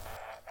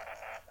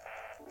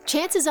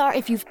Chances are,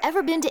 if you've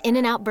ever been to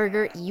In-N-Out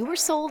Burger, you were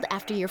sold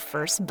after your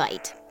first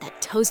bite. That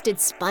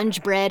toasted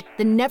sponge bread,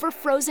 the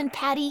never-frozen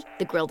patty,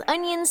 the grilled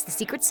onions, the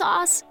secret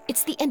sauce.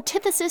 It's the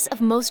antithesis of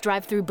most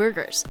drive-thru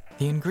burgers.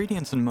 The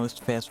ingredients in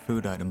most fast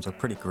food items are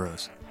pretty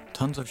gross.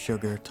 Tons of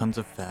sugar, tons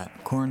of fat,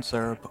 corn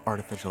syrup,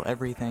 artificial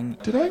everything.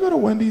 Did I go to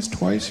Wendy's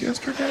twice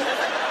yesterday?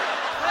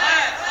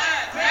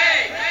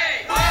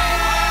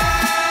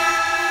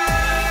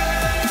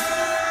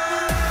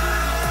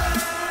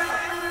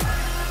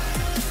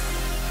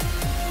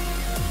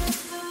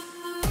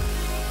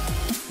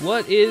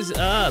 What is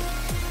up?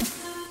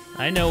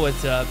 I know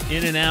what's up.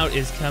 In-N-Out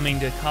is coming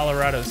to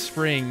Colorado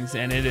Springs,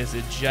 and it is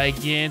a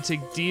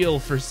gigantic deal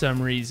for some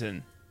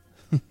reason.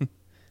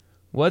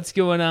 What's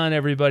going on,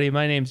 everybody?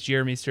 My name's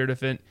Jeremy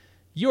Sturdivant.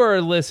 You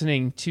are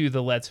listening to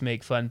the Let's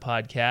Make Fun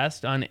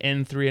podcast on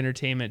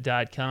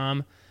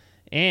N3Entertainment.com.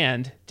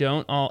 And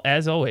don't,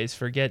 as always,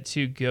 forget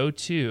to go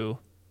to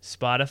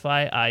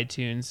Spotify,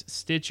 iTunes,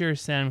 Stitcher,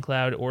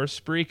 SoundCloud, or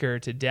Spreaker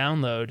to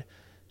download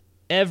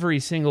every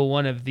single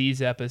one of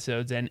these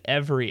episodes and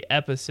every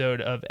episode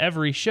of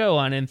every show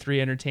on N3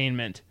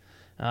 Entertainment.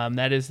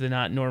 That is the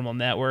Not Normal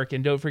Network.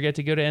 And don't forget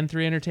to go to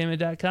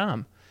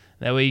N3Entertainment.com.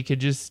 That way you could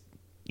just,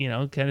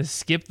 kind of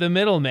skip the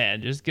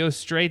middleman. Just go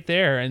straight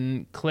there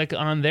and click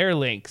on their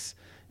links.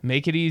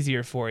 Make it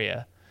easier for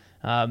you.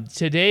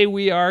 Today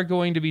we are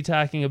going to be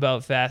talking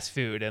about fast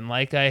food. And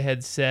like I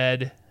had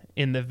said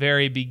in the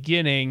very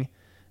beginning,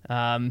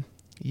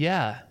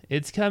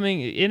 it's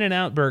coming.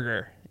 In-N-Out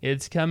Burger.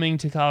 It's coming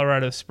to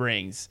Colorado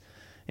Springs.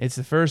 It's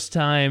the first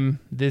time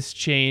this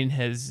chain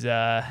has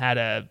had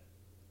a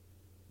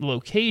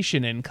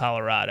location in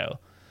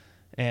Colorado.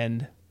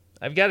 And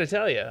I've got to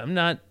tell you, I'm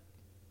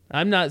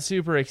not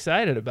super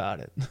excited about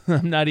it.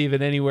 I'm not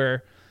even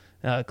anywhere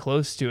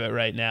close to it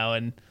right now.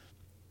 And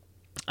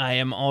I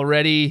am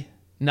already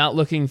not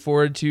looking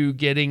forward to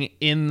getting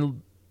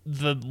in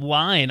the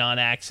line on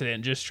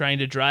accident, just trying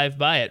to drive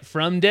by it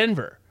from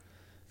Denver.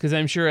 Because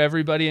I'm sure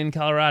everybody in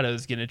Colorado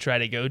is going to try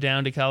to go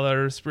down to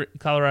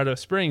Colorado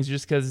Springs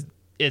just because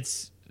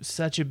it's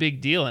such a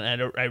big deal,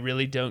 and I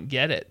really don't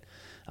get it.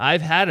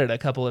 I've had it a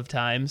couple of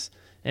times,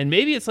 and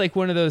maybe it's like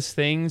one of those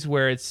things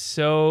where it's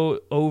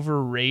so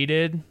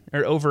overrated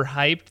or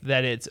overhyped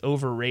that it's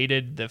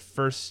overrated the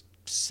first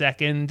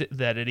second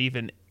that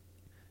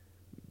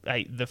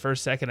the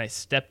first second I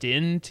stepped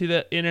into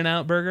the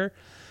In-N-Out Burger.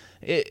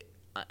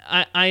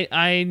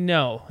 I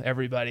know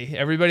everybody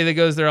that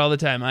goes there all the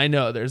time. I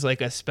know there's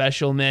like a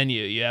special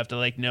menu. You have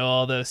to know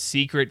all those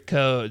secret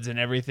codes and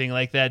everything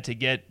like that to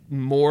get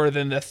more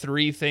than the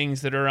 3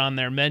 things that are on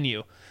their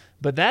menu.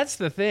 But that's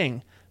the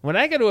thing. When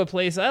I go to a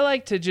place, I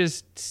like to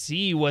just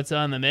see what's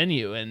on the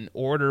menu and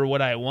order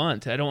what I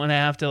want. I don't want to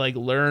have to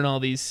learn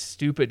all these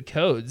stupid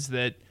codes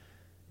that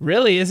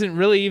really isn't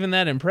really even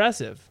that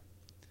impressive.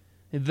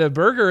 The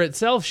burger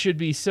itself should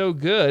be so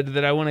good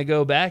that I want to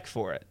go back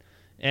for it.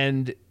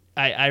 And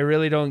I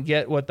really don't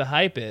get what the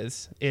hype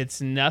is. It's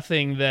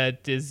nothing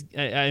that is...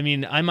 I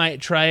mean, I might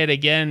try it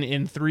again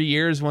in 3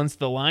 years once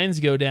the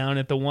lines go down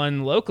at the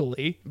one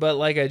locally. But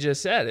like I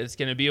just said, it's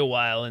going to be a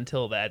while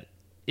until that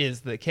is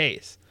the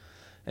case.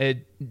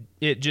 It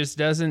just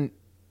doesn't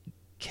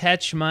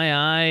catch my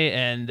eye,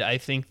 and I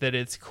think that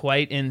it's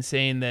quite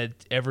insane that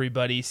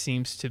everybody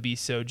seems to be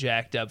so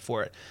jacked up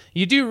for it.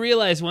 You do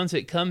realize once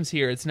it comes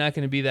here, it's not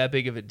going to be that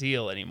big of a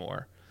deal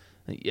anymore.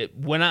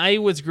 When I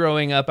was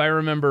growing up, I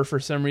remember for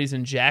some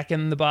reason Jack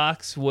in the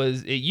Box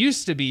it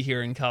used to be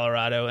here in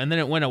Colorado, and then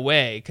it went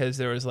away because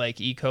there was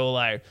E.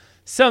 coli or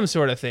some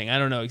sort of thing. I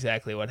don't know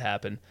exactly what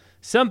happened.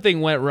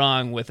 Something went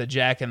wrong with a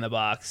Jack in the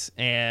Box,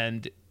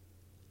 and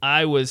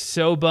I was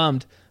so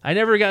bummed. I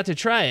never got to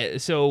try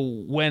it. So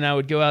when I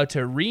would go out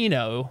to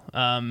Reno,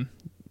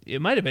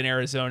 it might have been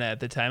Arizona at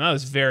the time. I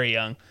was very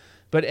young,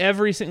 but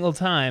every single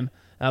time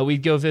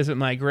we'd go visit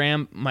my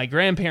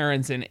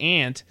grandparents and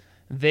aunt,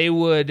 they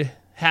would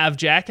have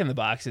Jack in the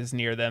Boxes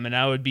near them, and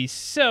I would be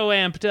so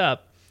amped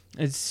up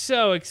and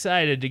so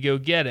excited to go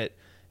get it.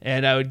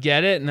 And I would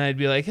get it, and I'd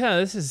be like,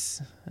 I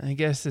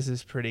guess this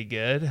is pretty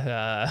good.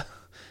 I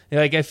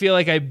feel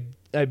like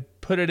I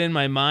put it in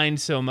my mind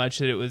so much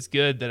that it was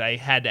good that I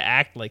had to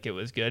act like it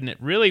was good, and it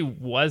really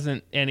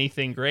wasn't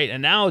anything great.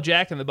 And now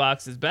Jack in the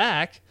Box is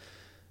back,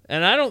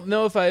 and I don't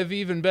know if I've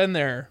even been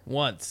there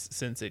once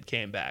since it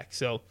came back.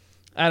 So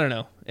I don't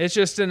know. It's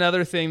just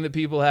another thing that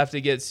people have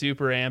to get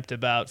super amped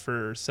about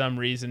for some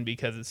reason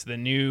because it's the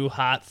new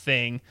hot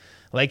thing,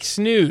 like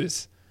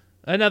Snooze.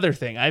 Another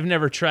thing. I've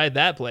never tried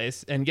that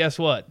place, and guess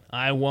what?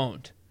 I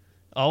won't.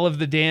 All of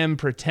the damn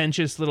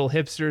pretentious little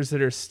hipsters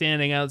that are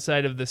standing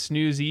outside of the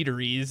Snooze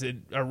eateries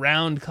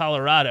around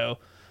Colorado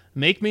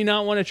make me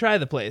not want to try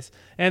the place.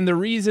 And the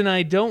reason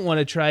I don't want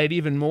to try it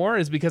even more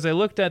is because I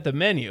looked at the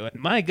menu, and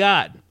my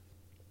God,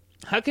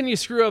 how can you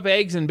screw up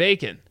eggs and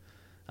bacon?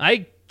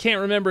 I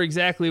can't remember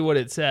exactly what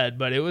it said,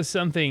 but it was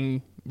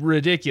something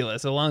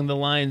ridiculous along the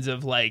lines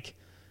of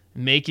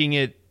making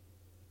it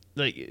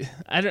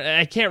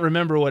I can't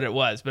remember what it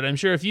was, but I'm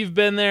sure if you've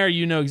been there,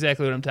 you know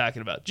exactly what I'm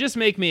talking about. Just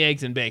make me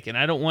eggs and bacon.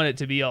 I don't want it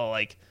to be all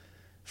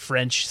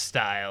French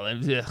style,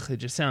 and it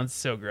just sounds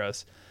so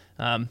gross.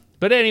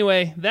 But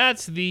anyway,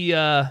 that's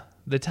the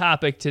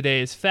topic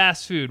today is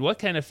fast food. What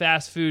kind of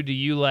fast food do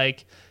you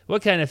like?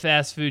 What kind of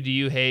fast food do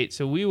you hate?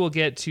 So we will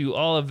get to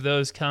all of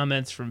those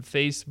comments from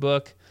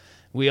Facebook.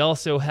 We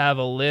also have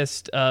a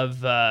list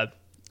of,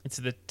 it's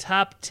the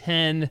top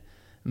 10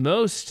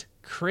 most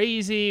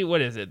crazy,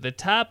 what is it? The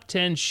top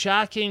 10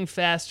 shocking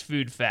fast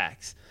food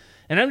facts.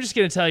 And I'm just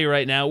going to tell you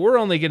right now, we're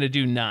only going to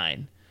do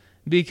 9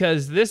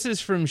 because this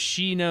is from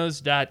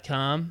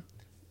sheknows.com.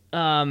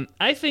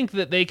 I think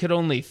that they could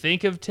only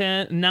think of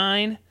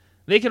 9.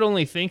 They could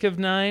only think of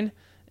 9.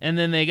 And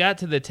then they got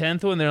to the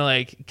 10th one. They're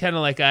like, kind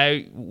of like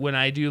when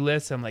I do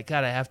lists, I'm like,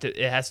 God,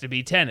 it has to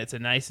be 10. It's a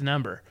nice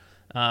number.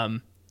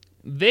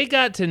 They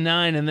got to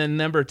 9, and then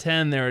number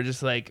 10, they were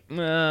just like,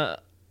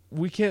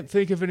 we can't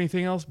think of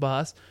anything else,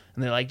 boss.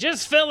 And they're like,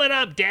 just fill it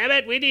up, damn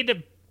it. We need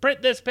to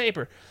print this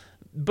paper.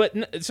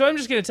 So I'm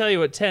just going to tell you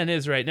what 10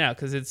 is right now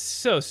because it's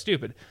so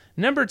stupid.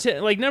 Number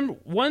 10, like number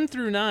 1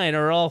 through 9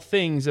 are all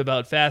things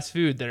about fast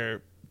food that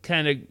are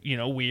kind of,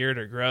 weird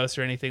or gross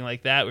or anything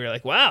like that. We were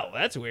like, wow,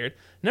 that's weird.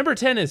 Number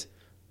 10 is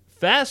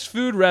fast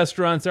food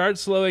restaurants aren't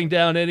slowing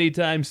down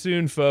anytime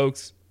soon,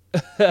 folks.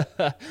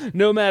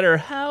 No matter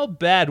how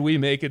bad we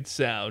make it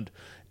sound,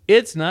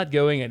 it's not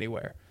going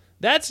anywhere.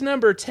 That's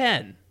number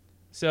 10.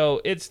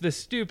 So it's the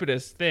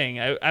stupidest thing.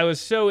 I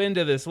was so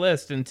into this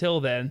list until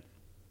then.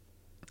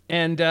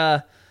 And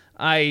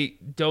I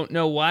don't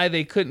know why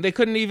they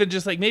couldn't even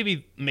just like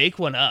maybe make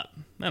one up.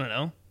 I don't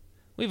know.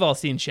 We've all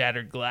seen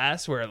Shattered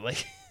Glass where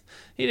like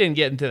he didn't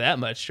get into that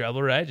much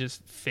trouble, right?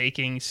 Just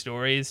faking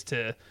stories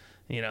to,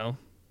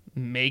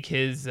 make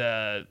his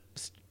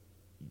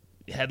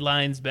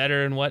headlines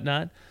better and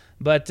whatnot.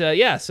 But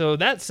yeah, so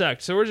that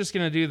sucked. So we're just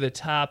going to do the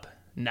top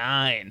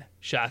 9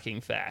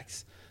 shocking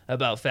facts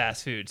about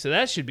fast food. So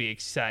that should be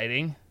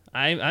exciting.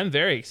 I'm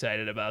very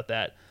excited about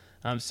that.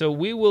 So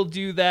we will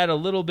do that a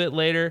little bit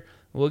later.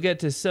 We'll get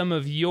to some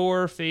of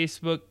your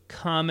Facebook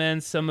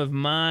comments, some of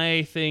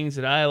my things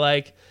that I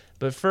like.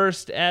 But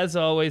first, as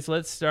always,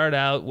 let's start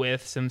out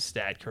with some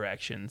stat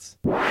corrections.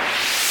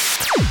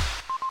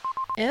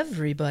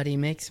 Everybody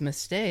makes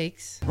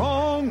mistakes.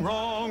 Wrong,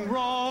 wrong,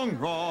 wrong,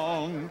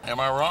 wrong. Am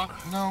I wrong?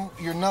 No,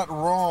 you're not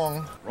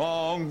wrong.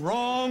 Wrong,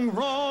 wrong,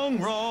 wrong,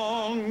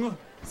 wrong.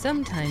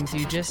 Sometimes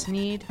you just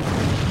need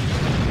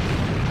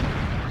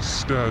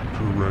Stat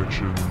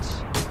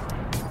corrections.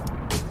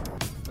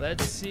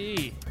 Let's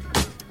see.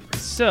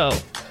 So,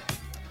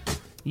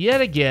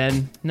 yet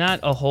again, not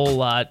a whole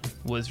lot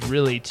was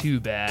really too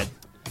bad.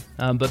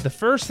 But the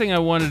first thing I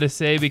wanted to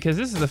say, because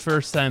this is the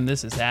first time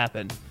this has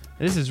happened,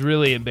 this is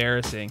really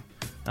embarrassing.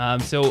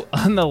 So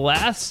on the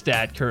last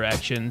stat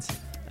corrections,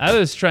 I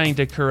was trying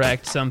to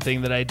correct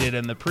something that I did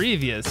in the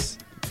previous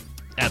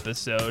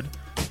episode.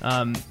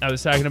 I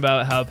was talking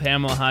about how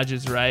Pamela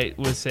Hodges-Wright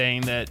was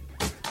saying that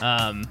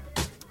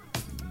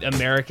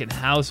American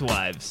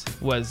Housewives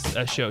was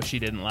a show she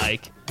didn't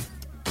like.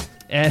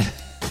 And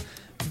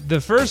the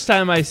first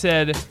time I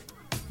said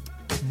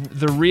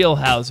The Real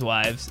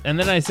Housewives, and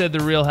then I said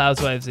The Real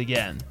Housewives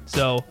again.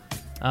 So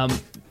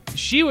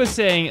she was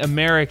saying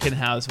American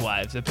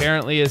Housewives.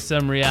 Apparently is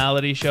some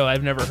reality show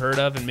I've never heard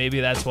of, and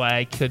maybe that's why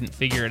I couldn't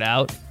figure it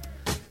out.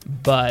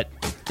 But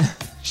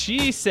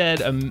she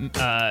said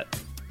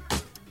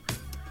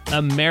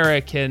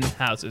American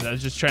Housewives. I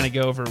was just trying to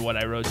go over what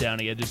I wrote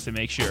down again just to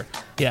make sure.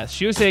 Yeah,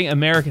 she was saying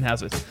American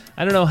Housewives.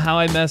 I don't know how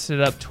I messed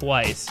it up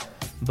twice,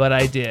 but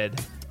I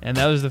did. And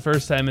that was the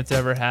first time it's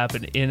ever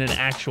happened in an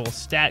actual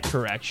stat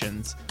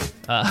corrections.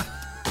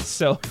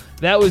 So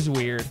that was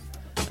weird.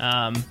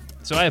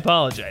 So I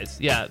apologize.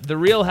 Yeah, the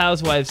Real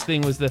Housewives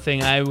thing was the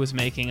thing I was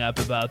making up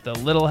about the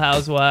Little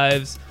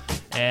Housewives,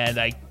 and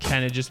I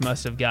kind of just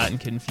must have gotten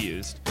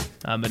confused.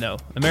 But no,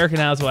 American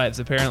Housewives,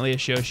 apparently a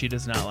show she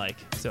does not like.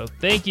 So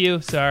thank you.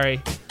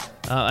 Sorry.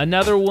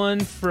 Another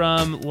one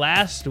from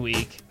last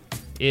week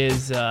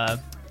is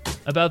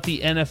about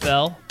the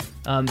NFL.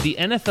 The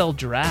NFL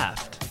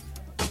draft.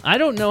 I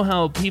don't know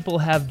how people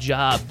have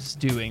jobs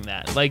doing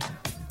that. Like,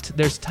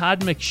 there's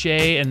Todd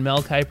McShay and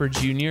Mel Kiper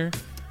Jr.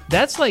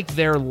 That's like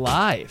their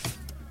life.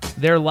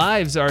 Their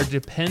lives are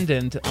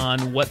dependent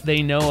on what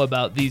they know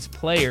about these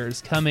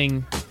players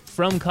coming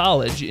from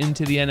college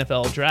into the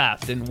NFL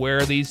draft and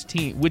where these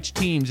which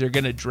teams are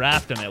going to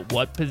draft them at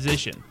what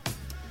position.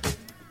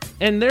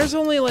 And there's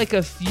only like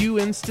a few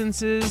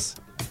instances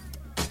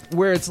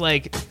where it's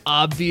like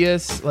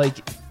obvious,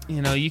 like,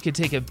 you could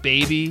take a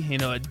baby,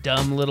 a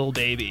dumb little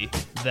baby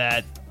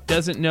that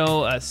doesn't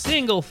know a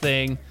single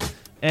thing,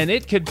 and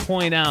it could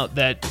point out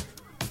that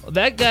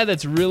guy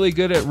that's really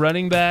good at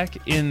running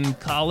back in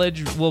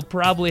college will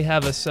probably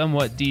have a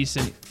somewhat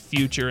decent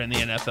future in the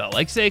NFL.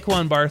 Like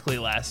Saquon Barkley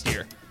last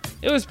year.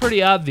 It was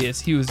pretty obvious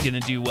he was going to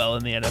do well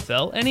in the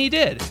NFL, and he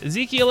did.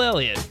 Ezekiel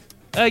Elliott.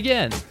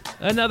 Again,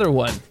 another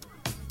one.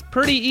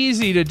 Pretty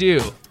easy to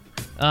do.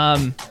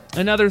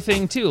 Another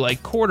thing, too,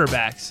 like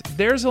quarterbacks.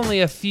 There's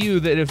only a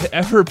few that have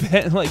ever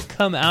been,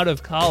 come out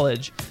of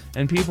college,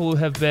 and people who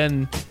have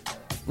been,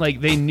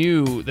 they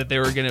knew that they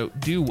were going to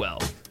do well.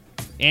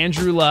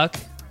 Andrew Luck,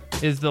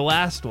 is the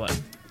last one.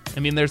 I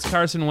mean, there's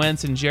Carson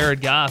Wentz and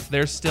Jared Goff.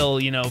 They're still,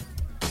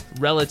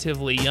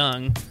 relatively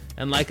young.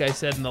 And like I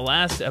said in the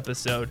last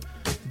episode,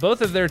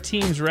 both of their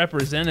teams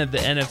represented the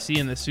NFC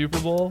in the Super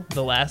Bowl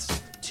the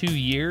last 2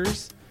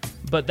 years.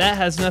 But that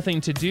has nothing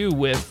to do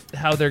with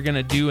how they're going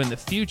to do in the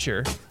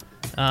future.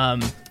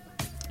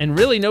 And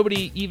really,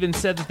 nobody even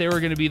said that they were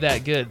going to be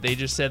that good. They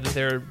just said that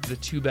they're the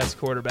two best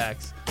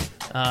quarterbacks.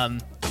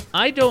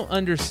 I don't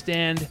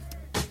understand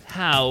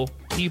how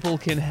people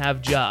can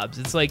have jobs.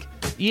 It's like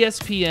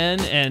ESPN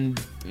and,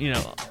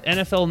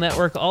 NFL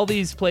Network, all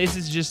these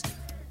places just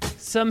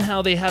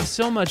somehow they have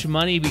so much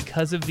money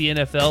because of the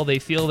NFL. They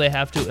feel they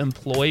have to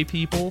employ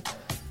people.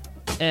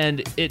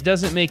 And it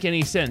doesn't make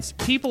any sense.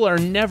 People are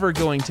never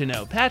going to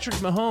know. Patrick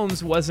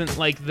Mahomes wasn't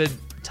like the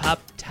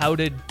top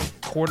touted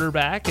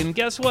quarterback, and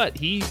guess what?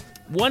 He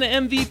won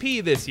an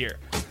MVP this year.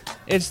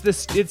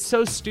 It's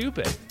so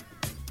stupid.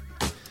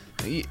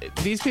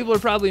 These people are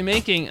probably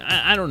making,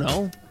 I don't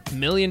know, $1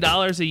 million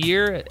a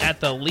year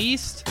at the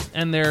least,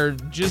 and they're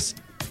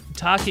just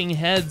talking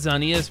heads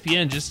on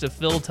ESPN just to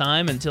fill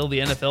time until the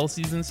NFL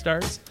season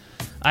starts.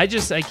 I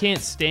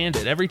can't stand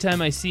it. Every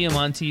time I see him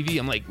on TV,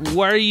 I'm like,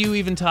 why are you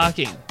even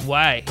talking?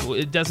 Why?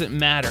 It doesn't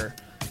matter.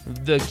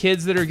 The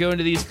kids that are going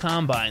to these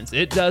combines,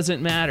 it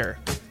doesn't matter.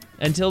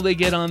 Until they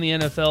get on the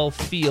NFL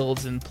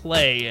fields and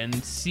play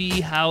and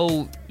see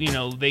how,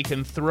 they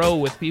can throw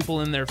with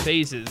people in their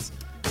faces.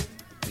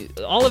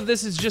 All of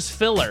this is just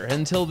filler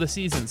until the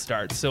season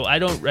starts. So I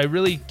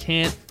really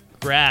can't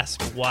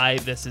grasp why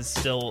this is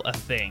still a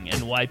thing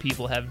and why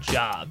people have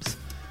jobs.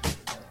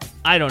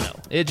 I don't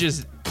know.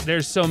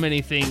 There's so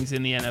many things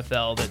in the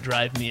NFL that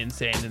drive me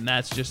insane, and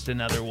that's just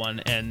another one.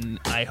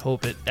 And I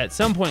hope it at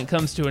some point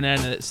comes to an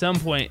end, and at some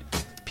point,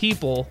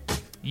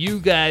 you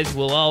guys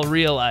will all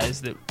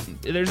realize that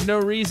there's no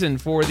reason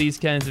for these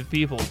kinds of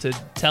people to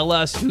tell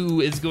us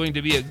who is going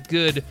to be a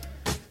good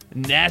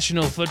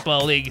National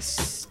Football League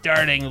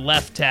starting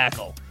left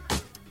tackle.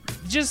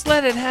 Just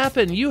let it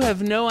happen. You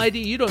have no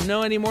idea. You don't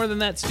know any more than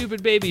that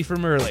stupid baby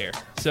from earlier.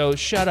 So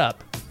shut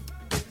up.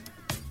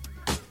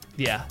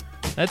 Yeah.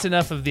 That's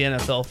enough of the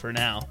NFL for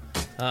now.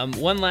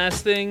 One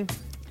last thing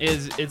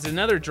is it's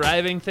another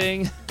driving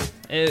thing.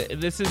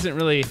 This isn't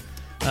really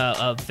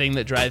a thing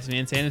that drives me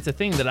insane. It's a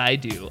thing that I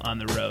do on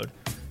the road.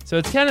 So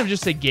it's kind of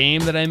just a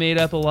game that I made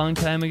up a long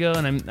time ago,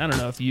 and I don't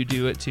know if you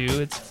do it too.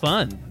 It's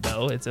fun,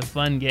 though. It's a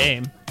fun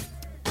game.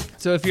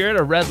 So if you're at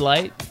a red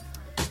light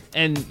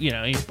and,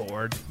 you're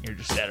bored, you're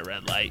just at a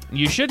red light,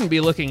 you shouldn't be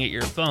looking at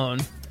your phone.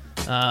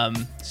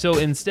 So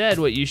instead,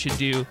 what you should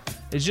do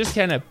is just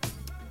kind of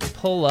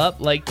pull up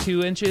like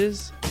 2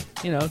 inches.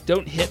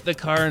 Don't hit the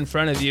car in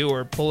front of you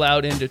or pull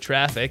out into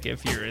traffic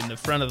if you're in the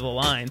front of the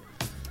line.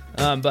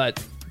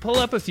 But pull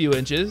up a few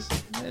inches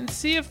and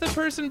see if the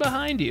person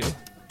behind you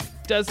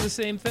does the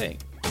same thing.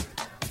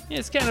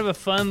 It's kind of a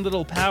fun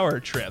little power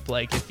trip.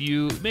 Like if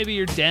maybe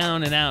you're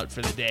down and out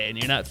for the day and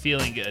you're not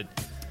feeling good,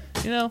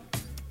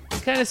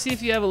 kind of see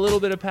if you have a little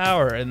bit of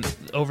power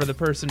over the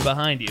person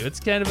behind you. It's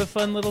kind of a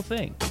fun little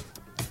thing.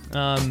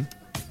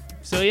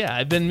 So yeah,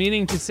 I've been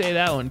meaning to say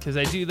that one because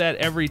I do that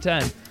every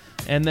time.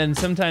 And then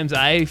sometimes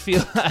I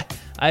feel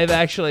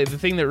the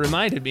thing that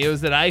reminded me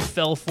was that I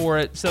fell for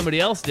it. Somebody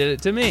else did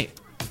it to me.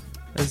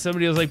 And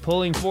somebody was like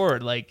pulling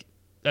forward like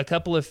a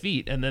couple of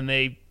feet and then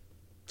they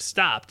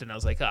stopped and I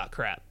was like, oh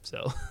crap.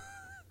 So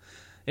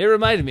it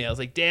reminded me, I was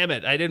like, damn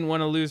it. I didn't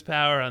want to lose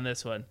power on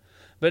this one,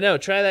 but no,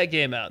 try that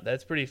game out.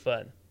 That's pretty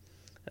fun.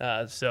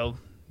 So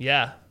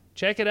yeah,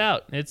 check it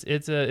out.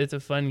 It's a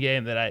fun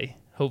game that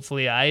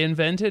hopefully I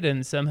invented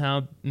and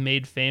somehow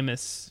made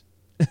famous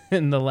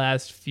in the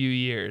last few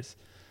years.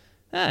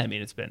 I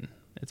mean, it's been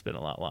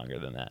a lot longer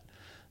than that.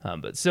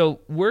 But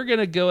so we're going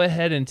to go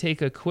ahead and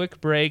take a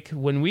quick break.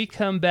 When we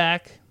come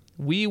back,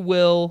 we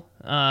will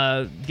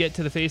get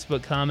to the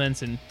Facebook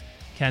comments and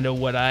kind of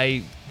what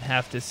I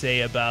have to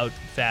say about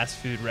fast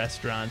food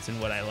restaurants and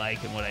what I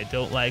like and what I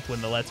don't like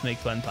when the Let's Make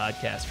Fun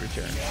podcast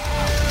returns.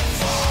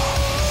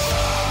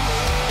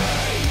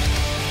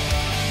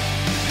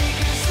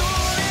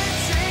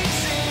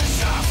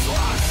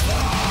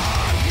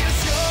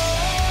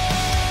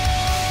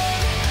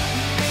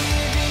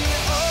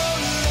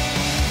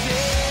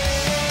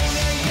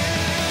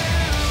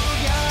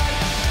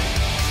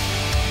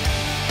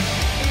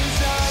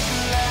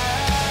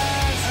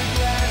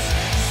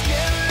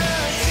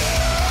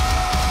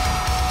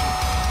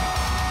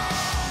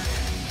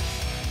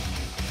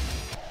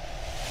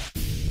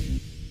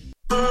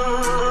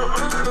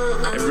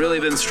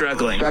 Been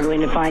struggling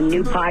to find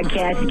new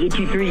podcasts to get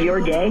you through your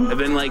day. I've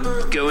been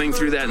going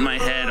through that in my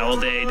head all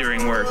day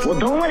during work. Well,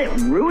 don't let it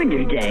ruin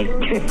your day,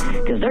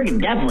 because there can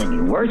definitely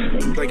be worse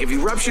things. Like if you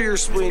rupture your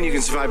spleen, you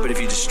can survive, but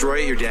if you destroy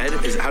it, you're dead.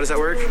 How does that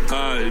work?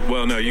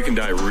 Well, no, you can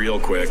die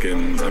real quick,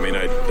 and I mean,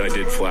 I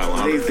did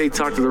flatline. They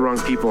talked to the wrong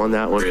people on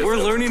that one. We're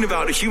learning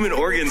about human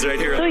organs right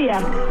here. So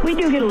yeah, we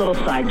do get a little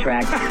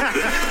sidetracked.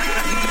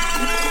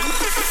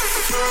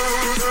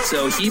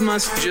 So he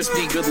must just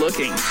be good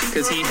looking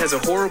because he has a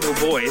horrible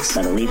voice.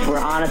 But at least we're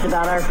honest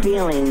about our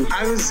feelings.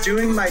 I was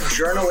doing my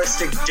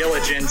journalistic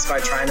diligence by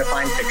trying to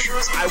find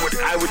pictures.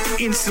 I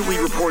would instantly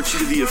report you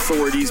to the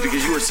authorities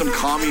because you are some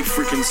commie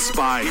freaking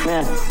spy.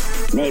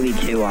 Maybe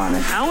too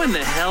honest. How in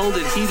the hell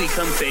did he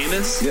become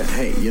famous? Yeah,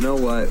 hey, you know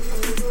what?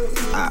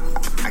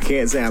 I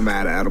can't say I'm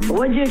mad at him.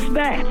 What'd you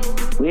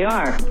expect? We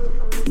are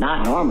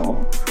not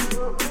normal.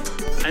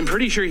 I'm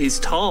pretty sure he's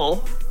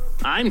tall.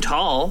 I'm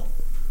tall.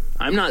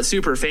 I'm not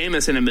super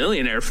famous and a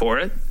millionaire for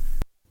it.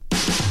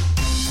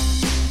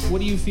 What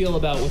do you feel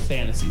about with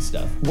fantasy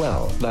stuff?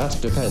 Well, that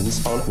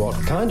depends on what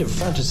kind of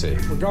fantasy.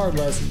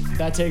 Regardless,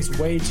 that takes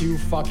way too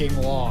fucking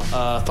long.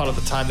 Thought at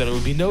the time that it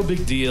would be no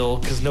big deal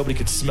because nobody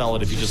could smell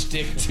it if you just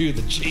stick to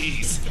the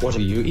cheese. What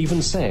are you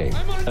even saying?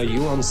 Are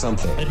you on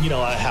something? And,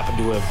 I happened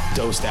to have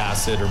dosed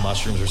acid or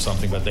mushrooms or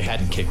something, but they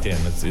hadn't kicked in,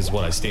 is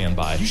what I stand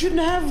by. You shouldn't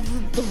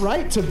have the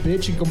right to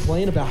bitch and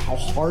complain about how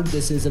hard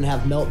this is and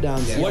have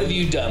meltdowns. Yeah. What have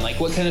you done?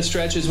 Like, what kind of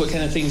stretches, what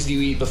kind of things do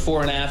you eat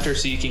before and after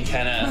so you can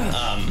kind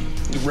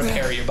of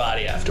repair your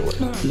body afterward?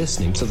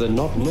 Listening to the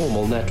Not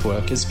Normal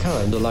Network is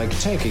kind of like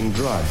taking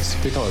drugs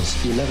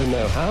because you never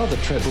know how the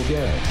trip will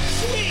go.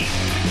 Sweet.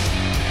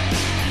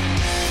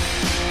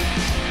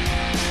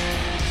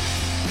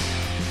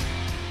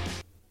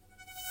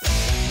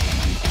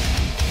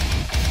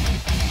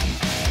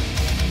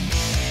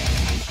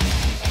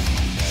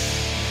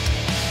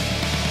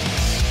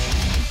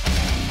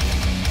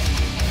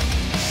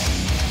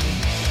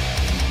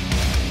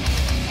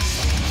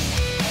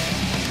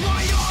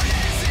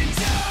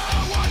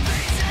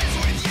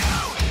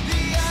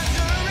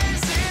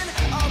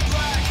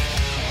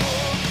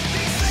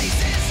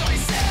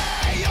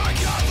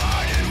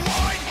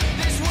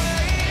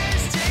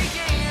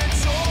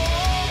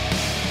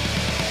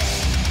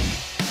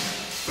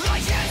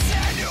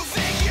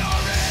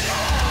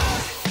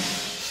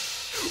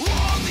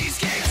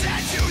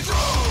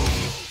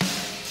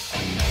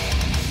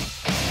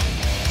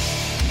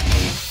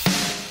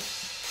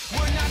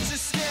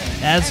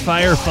 As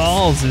Fire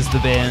Falls is the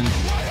band.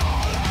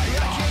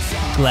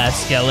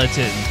 Glass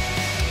Skeleton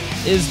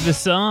is the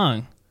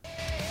song.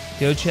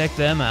 Go check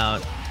them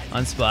out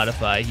on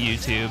Spotify,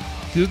 YouTube,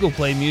 Google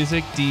Play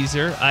Music,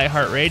 Deezer,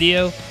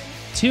 iHeartRadio,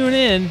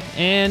 TuneIn,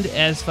 and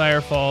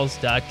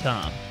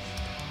asfirefalls.com.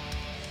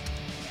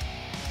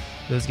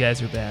 Those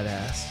guys are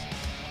badass.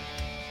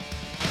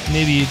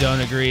 Maybe you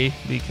don't agree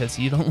because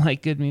you don't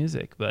like good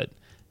music, but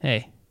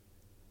hey,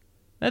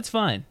 that's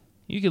fine.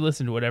 You can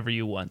listen to whatever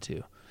you want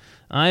to.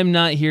 I'm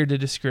not here to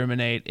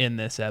discriminate in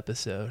this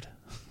episode.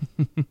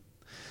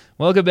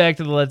 Welcome back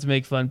to the Let's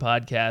Make Fun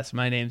podcast.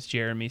 My name's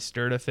Jeremy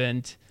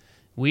Sturdivant.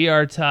 We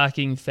are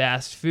talking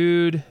fast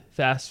food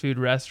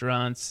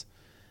restaurants,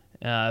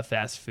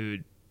 fast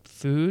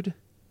food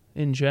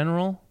in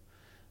general.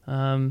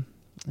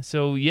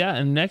 So yeah,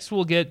 and next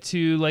we'll get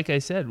to, like I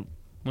said,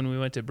 when we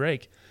went to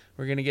break,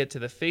 we're going to get to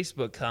the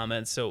Facebook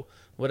comments. So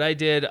what I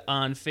did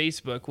on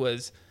Facebook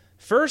was,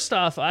 first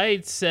off,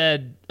 I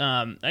said,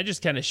 I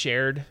just kind of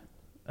shared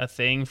a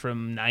thing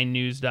from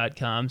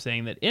 9news.com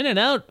saying that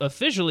In-N-Out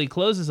officially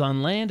closes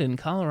on land in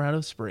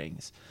Colorado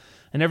Springs.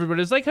 And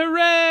everybody's like,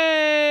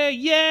 hooray!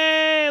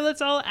 Yay!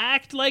 Let's all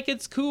act like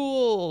it's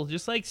cool.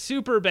 Just like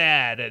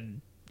Superbad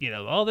and,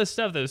 all this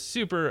stuff that was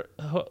super,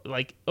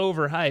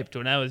 overhyped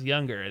when I was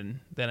younger. And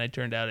then I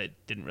turned out I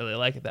didn't really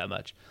like it that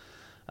much.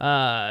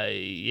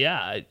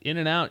 Yeah,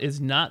 In-N-Out is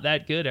not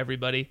that good,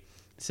 everybody.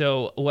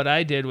 So what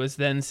I did was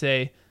then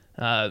say,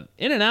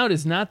 In-N-Out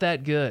is not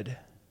that good.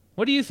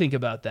 What do you think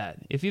about that?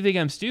 If you think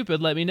I'm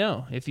stupid, let me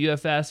know. If you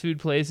have fast food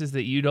places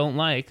that you don't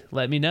like,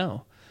 let me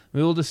know.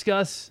 We will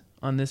discuss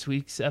on this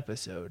week's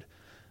episode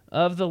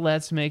of the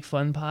Let's Make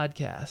Fun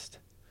podcast.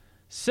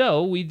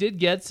 So we did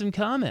get some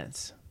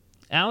comments.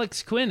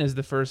 Alex Quinn is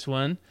the first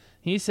one.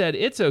 He said,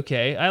 it's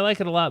okay. I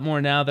like it a lot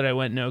more now that I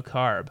went no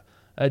carb.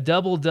 A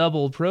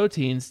double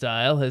protein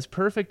style has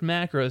perfect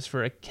macros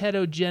for a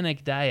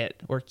ketogenic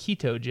diet, or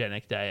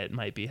ketogenic diet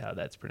might be how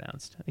that's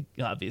pronounced.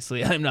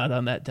 Obviously, I'm not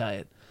on that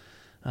diet.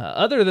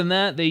 Other than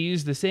that, they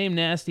use the same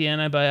nasty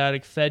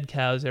antibiotic-fed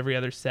cows every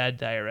other sad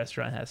diet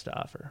restaurant has to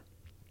offer.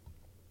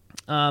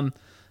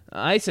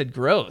 I said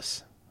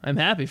gross. I'm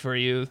happy for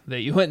you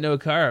that you went no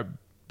carb,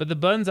 but the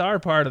buns are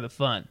part of the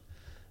fun.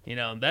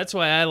 That's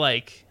why I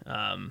like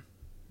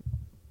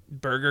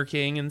Burger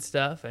King and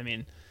stuff. I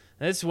mean,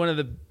 that's one of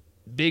the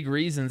big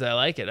reasons I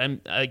like it. I'm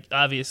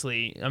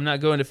not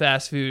going to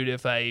fast food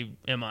if I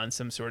am on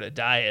some sort of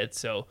diet,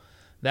 so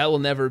that will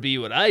never be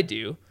what I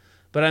do.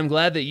 But I'm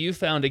glad that you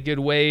found a good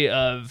way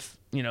of,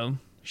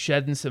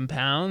 shedding some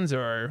pounds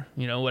or,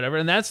 whatever.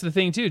 And that's the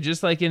thing, too.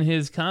 Just like in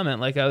his comment,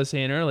 like I was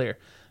saying earlier,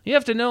 you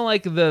have to know,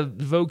 the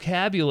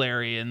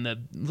vocabulary and the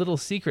little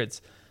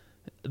secrets.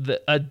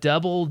 A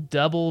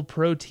double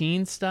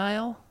protein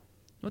style?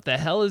 What the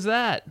hell is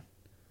that?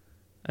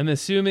 I'm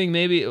assuming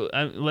maybe,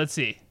 let's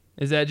see.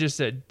 Is that just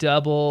a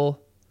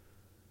double,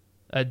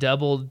 so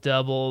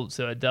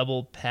a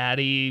double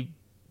patty,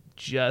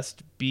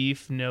 just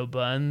beef, no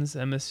buns,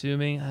 I'm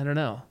assuming? I don't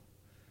know.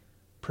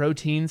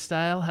 protein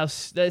style.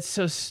 That's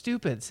so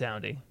stupid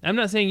sounding. I'm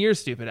not saying you're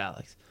stupid,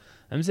 Alex.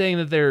 I'm saying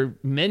that their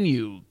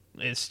menu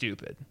is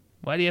stupid.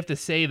 Why do you have to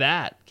say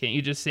that? Can't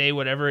you just say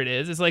whatever it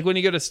is? It's like when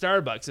you go to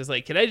Starbucks. It's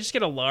like, can I just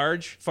get a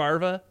large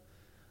Farva?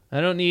 I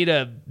don't need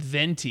a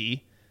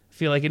venti. I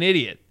feel like an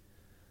idiot.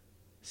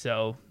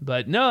 So,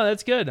 but no,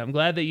 that's good. I'm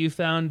glad that you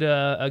found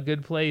a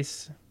good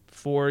place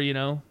for,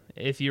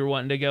 if you're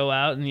wanting to go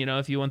out and,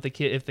 if you want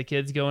if the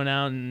kid's going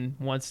out and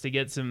wants to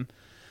get some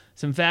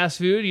fast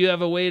food, you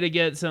have a way to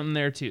get something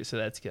there too. So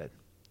that's good.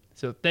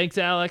 So thanks,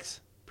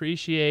 Alex.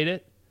 Appreciate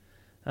it.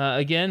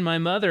 Again, my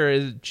mother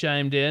has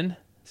chimed in.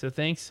 So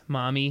thanks,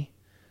 Mommy.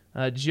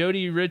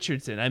 Jody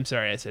Richardson. I'm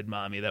sorry I said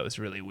Mommy. That was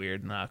really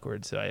weird and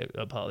awkward. So I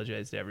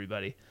apologize to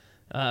everybody.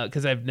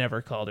 Because I've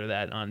never called her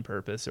that on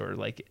purpose or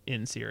like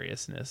in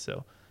seriousness.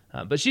 So,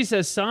 but she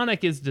says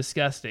Sonic is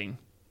disgusting.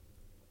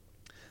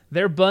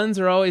 Their buns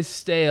are always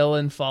stale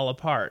and fall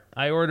apart.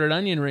 I ordered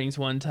onion rings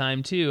one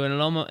time too,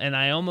 and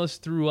I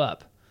almost threw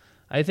up.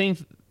 I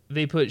think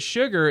they put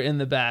sugar in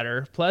the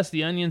batter, plus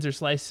the onions are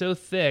sliced so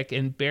thick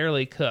and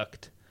barely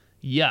cooked.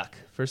 Yuck.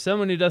 For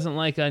someone who doesn't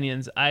like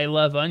onions, I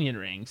love onion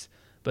rings,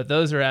 but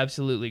those are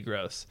absolutely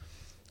gross.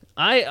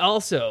 I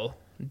also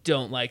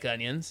don't like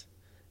onions.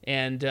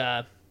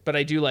 But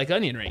I do like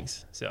onion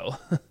rings, so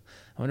I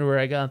wonder where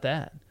I got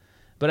that.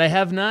 But I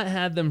have not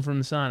had them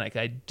from Sonic,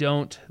 I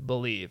don't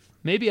believe.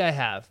 Maybe I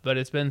have, but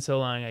it's been so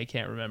long I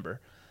can't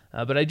remember.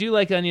 But I do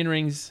like onion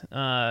rings,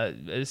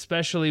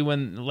 especially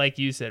when, like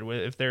you said,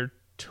 if they're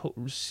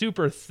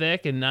super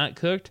thick and not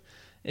cooked.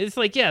 It's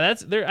like, yeah,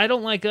 I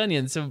don't like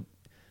onions, so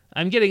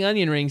I'm getting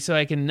onion rings so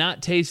I can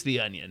not taste the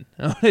onion.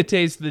 I want to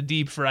taste the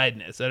deep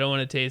friedness. I don't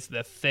want to taste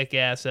the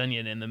thick-ass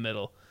onion in the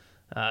middle.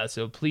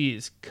 So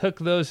please cook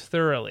those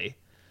thoroughly.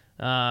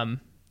 But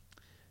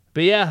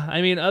yeah,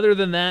 I mean, other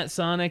than that,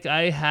 Sonic,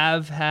 I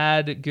have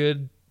had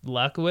good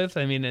luck with.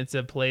 I mean, it's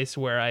a place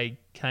where I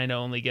kind of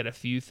only get a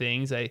few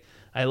things. I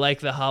like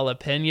the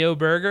jalapeno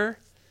burger.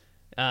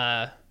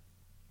 I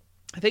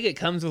think it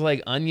comes with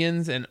like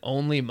onions and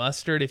only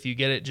mustard if you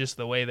get it just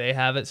the way they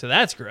have it. So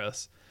that's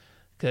gross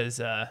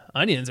because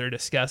onions are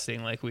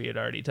disgusting, like we had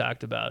already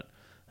talked about.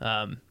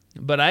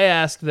 But I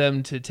asked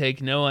them to take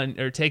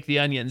the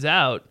onions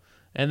out.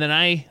 And then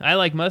I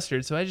like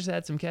mustard, so I just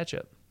add some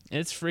ketchup.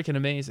 It's freaking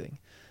amazing.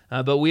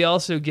 But we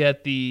also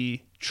get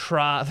the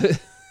trough.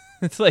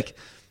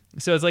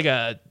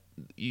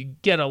 You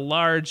get a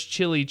large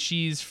chili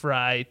cheese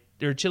fry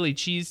or chili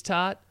cheese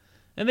tot,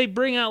 and they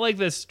bring out like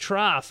this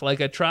trough,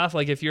 like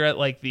if you're at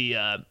like the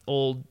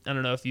old, I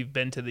don't know if you've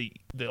been to the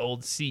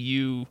old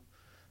CU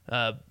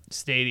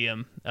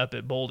stadium up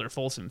at Boulder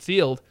Folsom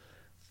Field,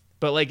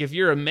 but like if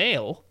you're a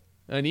male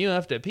and you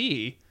have to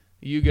pee,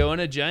 you go in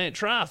a giant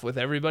trough with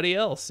everybody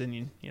else,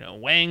 and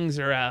wangs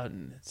are out,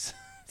 and it's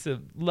a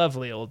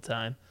lovely old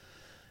time.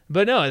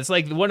 But no, it's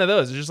like one of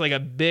those. It's just like a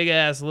big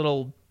ass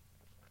little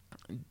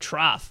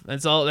trough.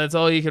 That's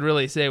all you could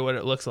really say what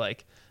it looks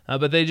like.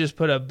 But they just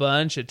put a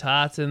bunch of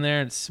tots in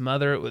there and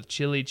smother it with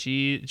chili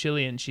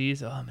and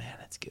cheese. Oh man,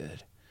 that's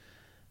good.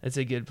 That's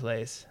a good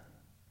place.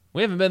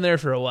 We haven't been there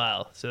for a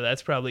while, so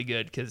that's probably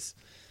good because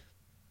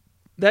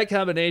that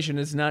combination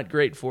is not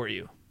great for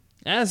you,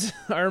 as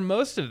are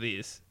most of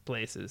these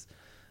places.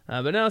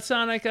 But no,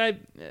 Sonic,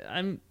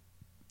 I'm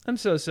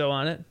so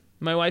on it.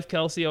 My wife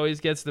Kelsey always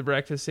gets the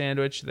breakfast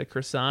sandwich, the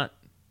croissant.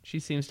 She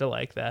seems to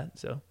like that.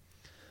 So,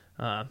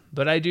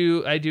 but I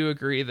do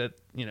agree that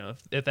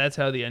if that's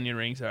how the onion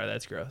rings are,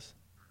 that's gross.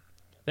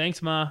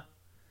 Thanks, Ma.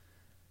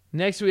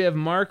 Next we have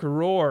Mark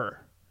Rohr.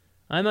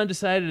 I'm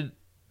undecided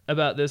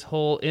about this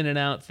whole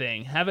In-N-Out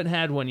thing. Haven't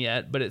had one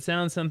yet, but it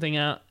sounds something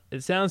out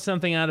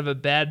of a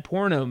bad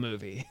porno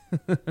movie.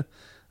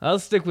 I'll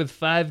stick with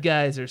Five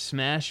Guys or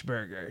Smash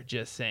Burger,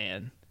 just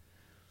saying.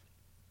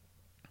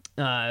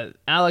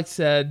 Alex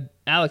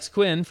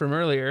Quinn from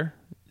earlier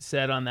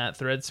said on that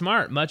thread,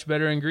 smart, much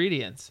better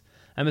ingredients.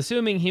 I'm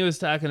assuming he was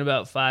talking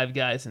about Five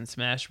Guys and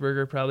Smash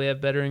Burger probably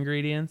have better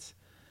ingredients.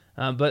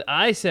 But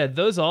I said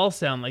those all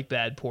sound like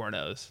bad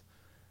pornos.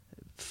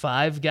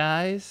 Five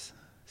Guys,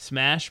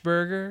 Smash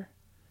Burger.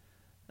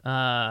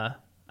 I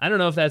don't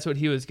know if that's what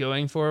he was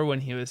going for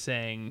when he was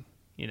saying,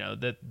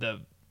 that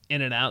the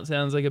In-N-Out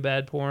sounds like a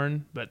bad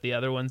porn, but the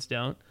other ones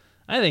don't.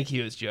 I think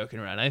he was joking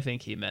around. I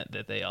think he meant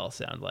that they all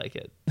sound like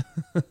it.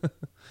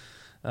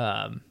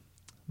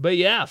 But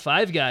yeah,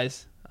 Five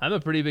Guys. I'm a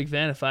pretty big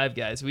fan of Five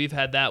Guys. We've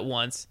had that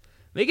once.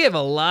 They gave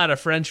a lot of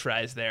French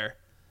fries there.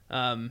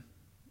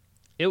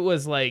 It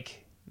was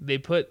like they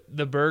put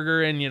the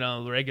burger in,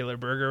 the regular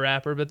burger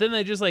wrapper, but then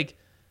they just like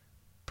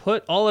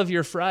put all of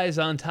your fries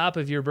on top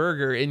of your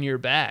burger in your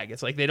bag.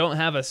 It's like they don't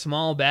have a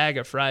small bag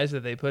of fries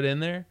that they put in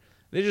there.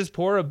 They just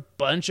pour a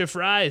bunch of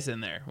fries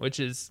in there, which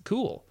is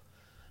cool.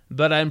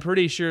 But I'm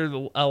pretty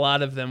sure a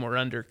lot of them were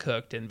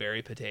undercooked and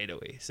very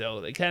potato-y. So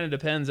it kind of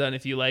depends on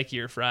if you like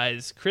your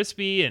fries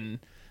crispy and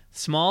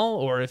small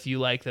or if you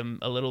like them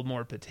a little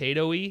more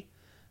potato-y.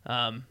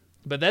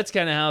 But that's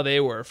kind of how they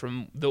were.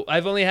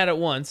 I've only had it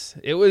once.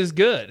 It was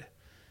good,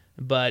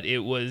 but it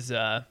was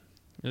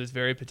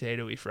very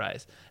potato-y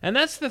fries. And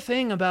that's the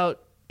thing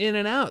about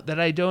In-N-Out that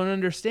I don't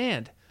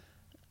understand?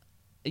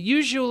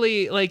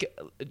 Usually, like,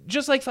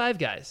 just like Five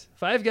Guys.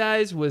 Five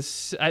Guys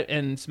was,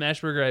 and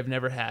Smashburger I've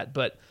never had,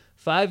 but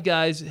Five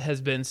Guys has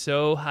been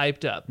so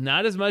hyped up.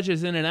 Not as much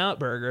as In-N-Out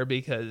Burger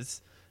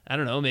because, I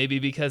don't know, maybe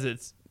because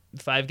it's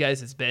Five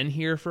Guys has been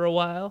here for a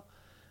while.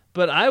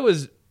 But I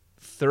was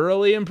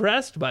thoroughly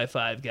impressed by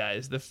Five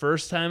Guys the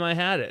first time I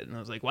had it. And I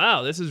was like,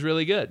 wow, this is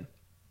really good.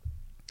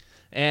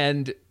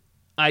 And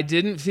I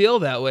didn't feel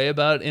that way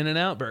about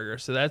In-N-Out Burger.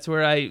 So that's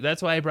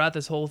why I brought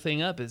this whole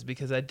thing up, is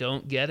because I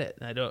don't get it.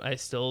 I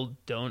still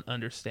don't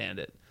understand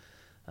it.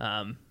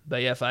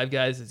 But yeah, Five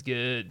Guys is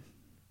good.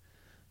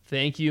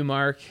 Thank you,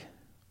 Mark.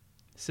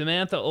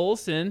 Samantha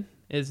Olson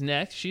is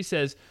next. She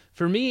says,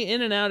 for me,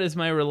 In-N-Out is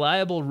my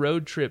reliable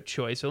road trip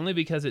choice, only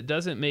because it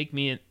doesn't make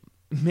my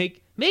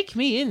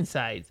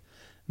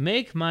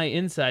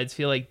insides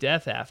feel like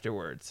death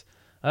afterwards.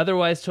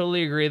 Otherwise,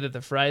 totally agree that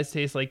the fries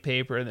taste like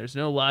paper, and there's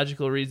no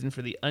logical reason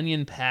for the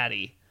onion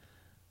patty.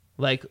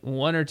 Like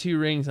 1 or 2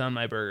 rings on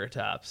my burger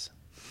tops.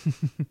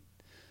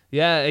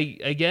 Yeah,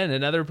 again,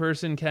 another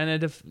person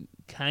kind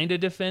of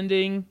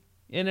defending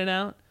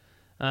In-N-Out,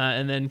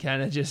 and then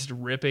kind of just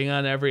ripping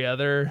on every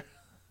other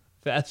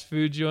fast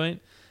food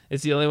joint.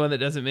 It's the only one that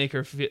doesn't make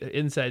her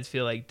insides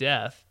feel like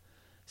death.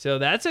 So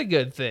that's a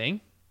good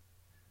thing.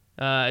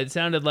 It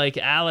sounded like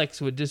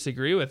Alex would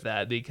disagree with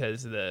that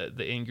because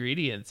the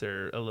ingredients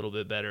are a little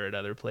bit better at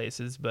other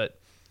places. But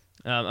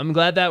I'm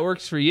glad that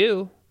works for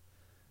you.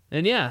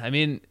 And yeah, I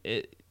mean,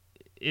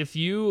 if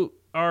you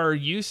are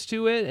used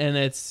to it and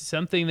it's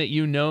something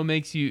that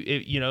makes you,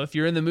 if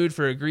you're in the mood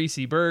for a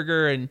greasy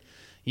burger and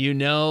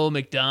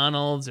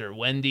McDonald's or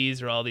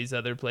Wendy's or all these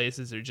other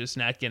places are just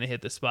not going to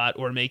hit the spot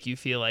or make you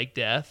feel like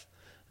death,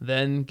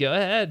 then go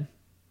ahead.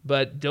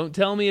 But don't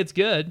tell me it's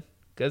good,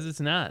 because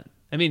it's not.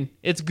 I mean,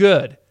 it's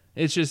good.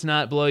 It's just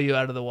not blow you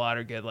out of the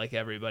water good like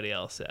everybody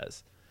else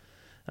says.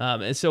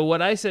 And so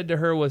what I said to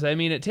her was, I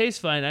mean, it tastes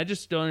fine. I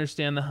just don't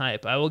understand the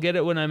hype. I will get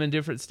it when I'm in a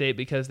different state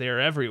because they are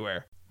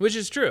everywhere, which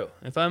is true.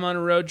 If I'm on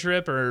a road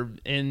trip or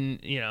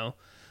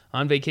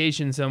on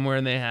vacation somewhere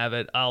and they have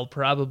it, I'll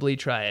probably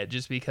try it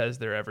just because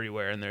they're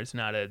everywhere and there's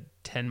not a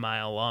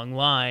 10-mile long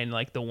line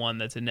like the one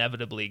that's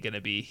inevitably going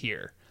to be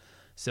here.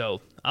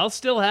 So I'll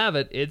still have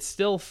it. It's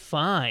still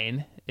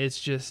fine.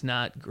 It's just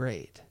not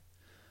great.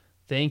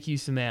 Thank you,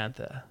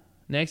 Samantha.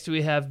 Next,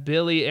 we have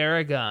Billy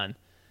Aragon.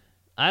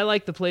 I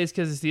like the place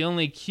because it's the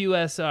only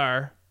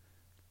QSR,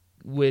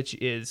 which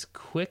is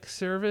quick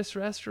service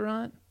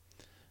restaurant,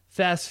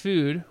 fast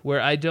food,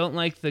 where I don't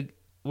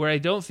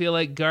feel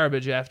like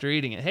garbage after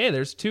eating it. Hey,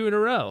 there's 2 in a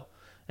row.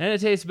 And it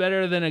tastes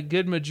better than a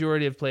good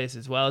majority of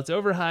places. While it's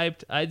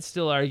overhyped, I'd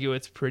still argue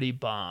it's pretty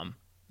bomb.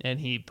 And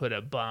he put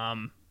a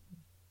bomb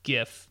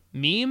GIF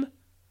meme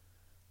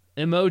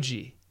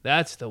emoji.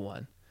 That's the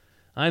one.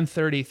 I'm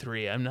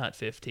 33. I'm not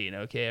 15.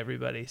 Okay,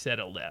 everybody,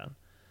 settle down.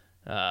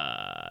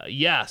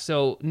 Yeah,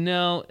 so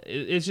no,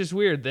 it's just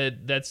weird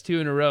that that's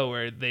 2 in a row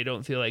where they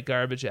don't feel like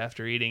garbage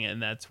after eating it,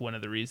 and that's one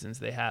of the reasons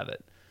they have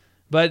it.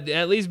 But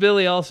at least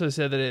Billy also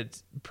said that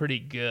it's pretty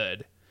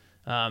good,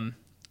 and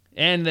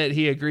that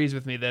he agrees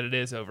with me that it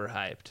is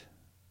overhyped.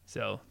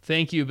 So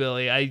thank you,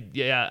 Billy.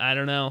 I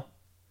don't know.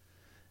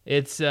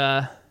 It's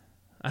I'll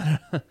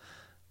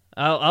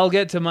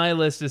get to my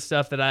list of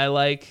stuff that I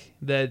like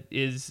that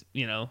is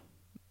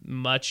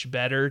much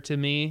better to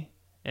me,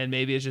 and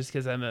maybe it's just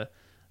because I'm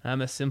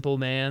a simple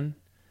man,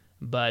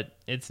 but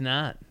it's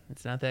not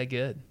that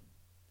good.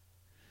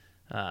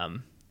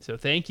 So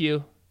thank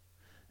you.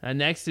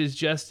 Next is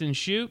Justin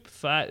Shoop.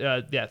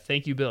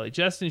 Thank you, Billy.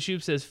 Justin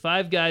Shoop says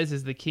Five Guys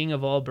is the king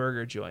of all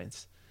burger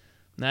joints.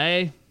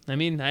 I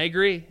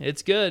agree.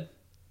 It's good.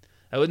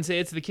 I wouldn't say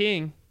it's the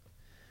king.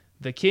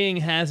 The king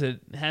has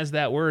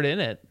that word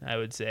in it, I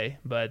would say,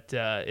 but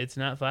it's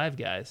not Five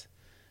Guys.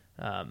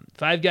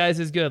 Five Guys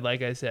is good,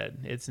 like I said.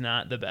 It's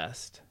not the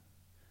best.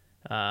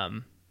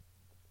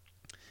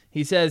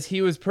 He says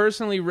he was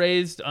personally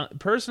raised on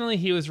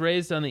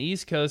the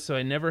East Coast, so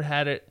I never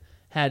had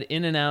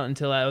In-N-Out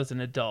until I was an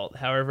adult.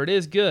 However, it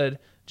is good,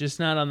 just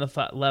not on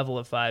the level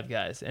of Five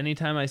Guys.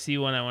 Anytime I see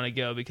one, I want to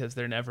go because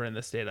they're never in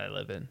the state I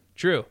live in.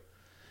 True.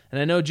 And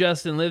I know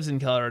Justin lives in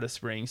Colorado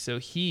Springs, so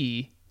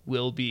he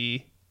will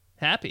be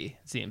happy,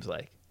 it seems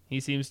like. He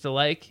seems to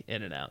like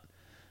In-N-Out.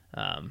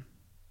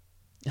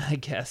 I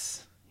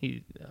guess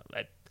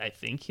I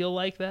think he'll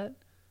like that.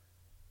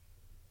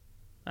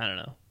 I don't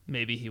know.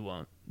 Maybe he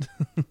won't.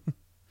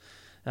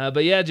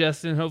 But yeah,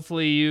 Justin,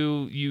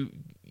 hopefully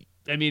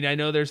I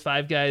know there's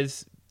Five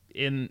Guys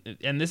and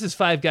this is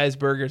Five Guys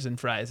Burgers and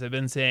Fries. I've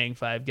been saying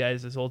Five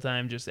Guys this whole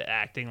time, just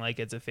acting like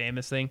it's a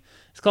famous thing.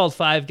 It's called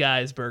Five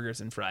Guys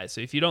Burgers and Fries.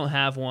 So if you don't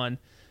have one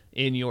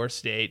in your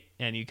state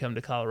and you come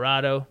to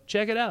Colorado,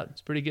 check it out.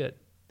 It's pretty good.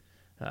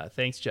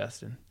 Thanks,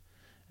 Justin.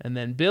 And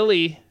then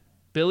Billy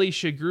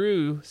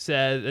Shagru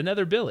says,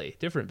 another Billy,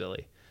 different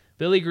Billy.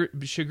 Billy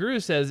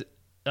Shagru says,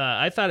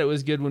 I thought it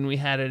was good when we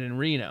had it in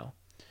Reno.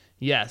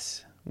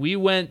 Yes, we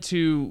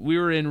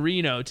were in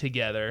Reno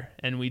together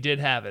and we did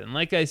have it. And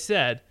like I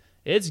said,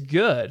 it's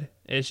good.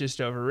 It's just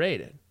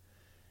overrated.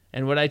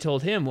 And what I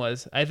told him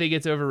was, I think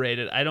it's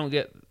overrated. I don't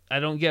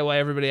get why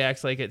everybody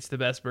acts like it's the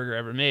best burger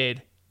ever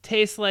made.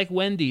 Tastes like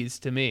Wendy's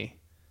to me.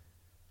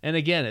 And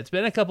again, it's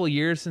been a couple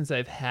years since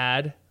I've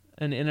had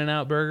an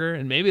In-N-Out burger,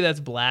 and maybe that's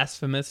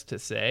blasphemous to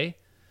say,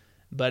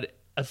 but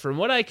from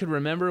what I could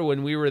remember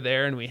when we were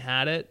there and we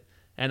had it,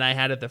 and I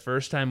had it the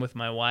first time with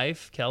my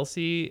wife,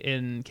 Kelsey,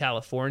 in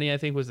California, I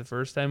think was the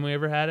first time we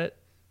ever had it,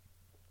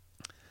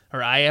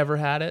 or I ever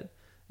had it.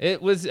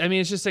 It was, I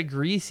mean, it's just a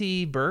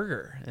greasy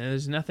burger, and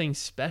there's nothing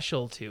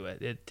special to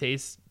it. It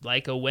tastes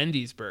like a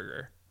Wendy's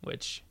burger,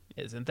 which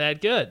isn't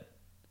that good.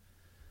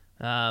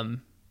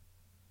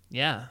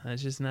 Yeah,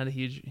 it's just not a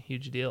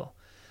huge deal.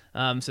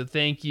 So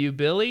thank you,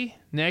 Billy.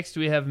 Next,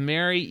 we have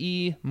Mary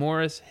E.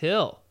 Morris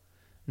Hill.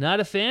 Not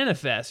a fan of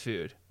fast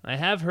food. I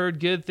have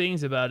heard good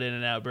things about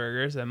In-N-Out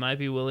burgers. I might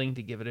be willing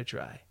to give it a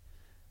try.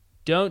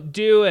 Don't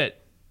do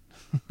it.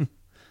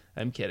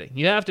 I'm kidding.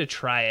 You have to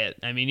try it.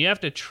 I mean, you have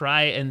to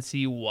try and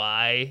see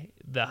why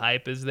the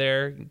hype is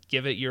there.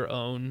 Give it your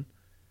own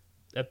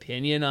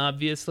opinion,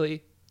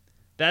 obviously.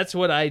 That's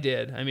what I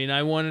did. I mean,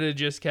 I wanted to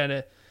just kind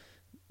of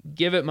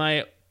give it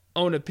my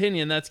own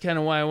opinion. That's kind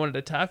of why I wanted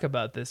to talk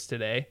about this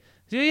today.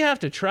 So you have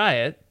to try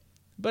it,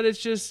 but it's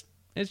just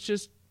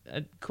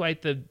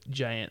quite the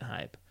giant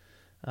hype.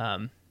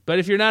 But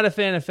if you're not a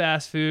fan of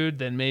fast food,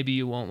 then maybe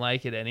you won't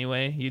like it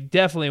anyway. You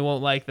definitely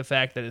won't like the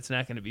fact that it's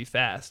not going to be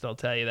fast, I'll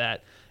tell you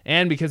that.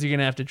 And because you're going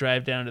to have to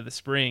drive down to the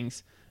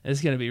Springs,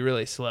 it's going to be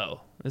really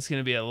slow. It's going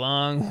to be a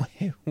long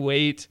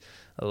wait,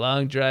 a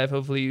long drive.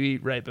 Hopefully you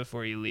eat right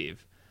before you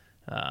leave.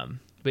 But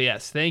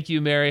yes, thank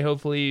you, Mary.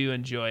 Hopefully you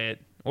enjoy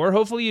it. Or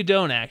hopefully you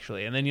don't,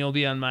 actually, and then you'll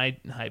be on my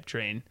hype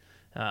train,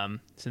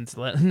 since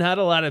not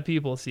a lot of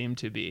people seem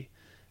to be.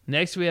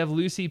 Next, we have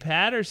Lucy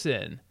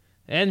Patterson,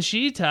 and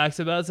she talks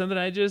about something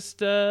I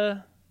just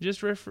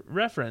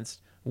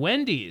referenced,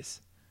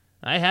 Wendy's.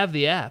 I have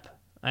the app.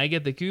 I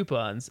get the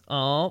coupons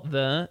all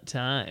the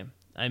time.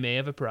 I may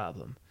have a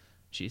problem,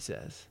 she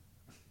says.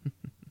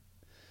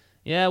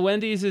 Yeah,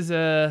 Wendy's is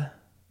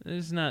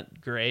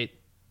not great.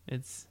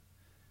 It's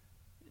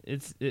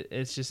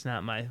just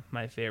not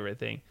my favorite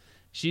thing.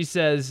 She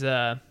says,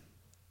 I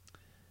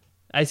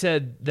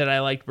said that I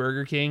liked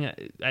Burger King.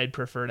 I'd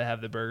prefer to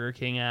have the Burger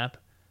King app.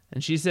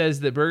 And she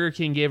says that Burger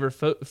King gave her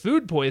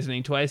food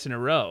poisoning twice in a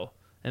row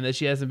and that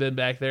she hasn't been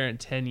back there in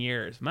 10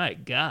 years. My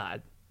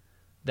God.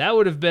 That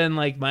would have been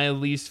like my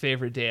least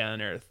favorite day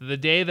on earth. The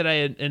day that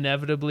I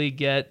inevitably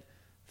get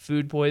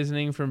food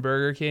poisoning from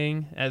Burger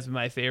King as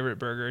my favorite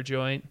burger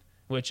joint,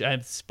 which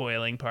I'm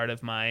spoiling part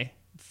of my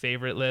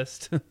favorite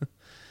list.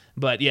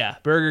 But yeah,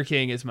 Burger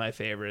King is my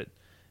favorite.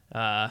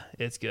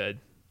 It's good.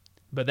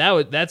 But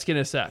that's going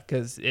to suck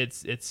because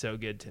it's so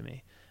good to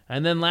me.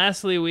 And then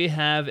lastly, we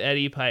have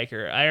Eddie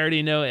Piker. I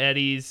already know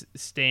Eddie's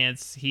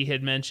stance. He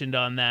had mentioned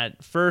on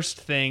that first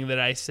thing that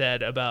I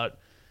said about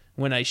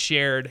when I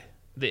shared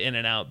the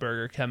In-N-Out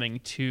burger coming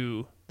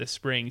to the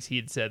Springs, he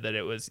had said that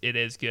it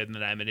is good and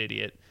that I'm an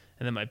idiot.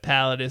 And that my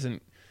palate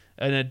isn't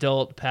an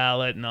adult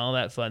palate and all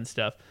that fun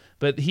stuff.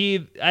 But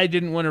I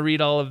didn't want to read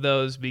all of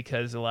those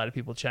because a lot of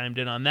people chimed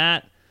in on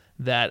that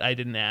I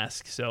didn't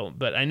ask.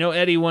 But I know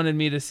Eddie wanted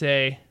me to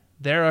say,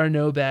 there are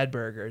no bad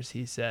burgers,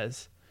 he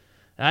says.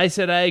 I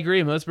said I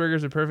agree. Most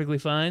burgers are perfectly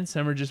fine.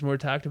 Some are just more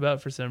talked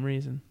about for some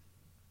reason.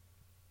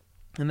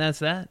 And that's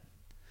that.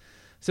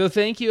 So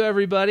thank you,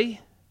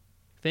 everybody.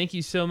 Thank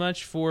you so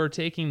much for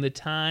taking the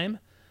time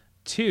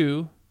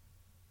to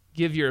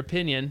give your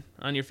opinion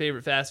on your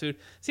favorite fast food.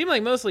 Seemed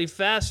like mostly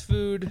fast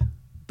food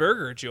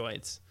burger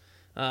joints.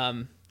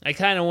 I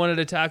kind of wanted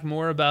to talk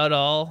more about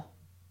all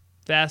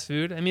fast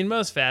food. I mean,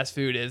 most fast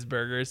food is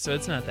burgers, so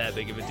it's not that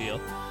big of a deal.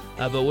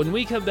 But when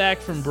we come back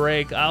from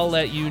break, I'll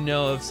let you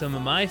know of some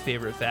of my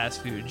favorite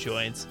fast food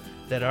joints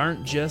that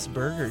aren't just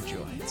burger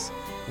joints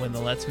when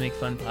the Let's Make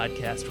Fun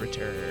podcast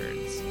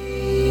returns.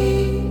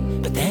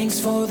 But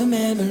thanks for the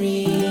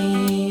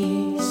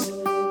memories.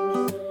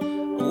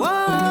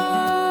 Whoa,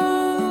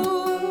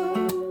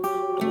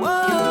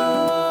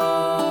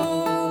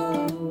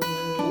 whoa,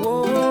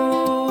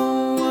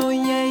 whoa,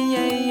 yeah,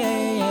 yeah,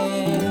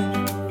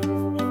 yeah.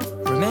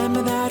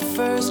 Remember that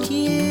first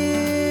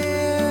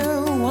year,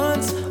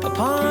 once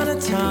upon a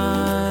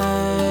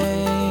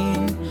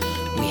time,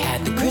 we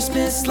had the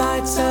Christmas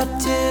lights up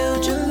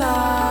till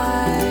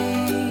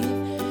July.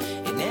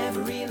 It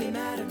never really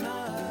mattered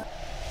much.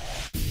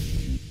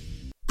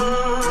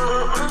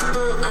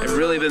 I've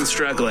really been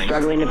struggling.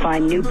 Struggling to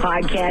find new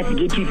podcasts to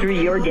get you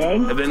through your day?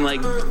 I've been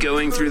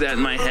going through that in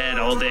my head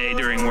all day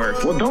during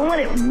work. Well, don't let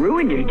it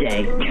ruin your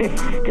day,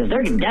 because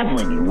there can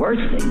definitely be worse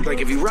things. Like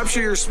if you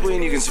rupture your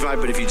spleen, you can survive,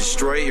 but if you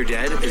destroy it, you're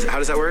dead. How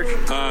does that work?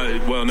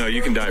 Well, no,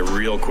 you can die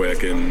real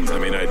quick, and I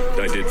mean, I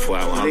did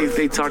flatline.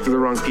 They talked to the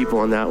wrong people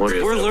on that one.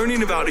 We're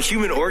learning about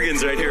human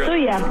organs right here. So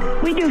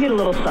yeah, we do get a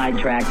little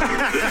sidetracked.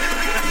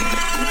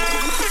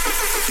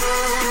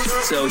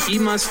 So he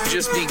must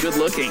just be good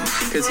looking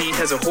because he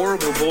has a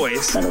horrible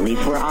voice. But at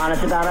least we're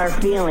honest about our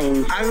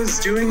feelings. I was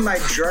doing my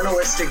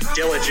journalistic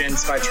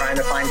diligence by trying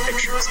to find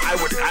pictures.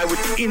 I would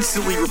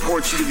instantly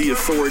report you to the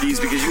authorities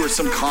because you are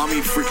some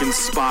commie freaking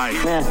spy.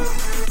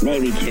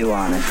 Maybe too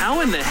honest.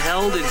 How in the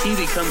hell did he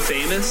become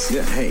famous?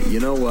 Yeah, hey, you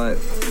know what?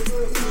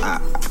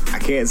 I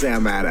can't say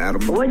I'm mad at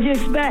him. What'd you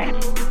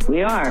expect?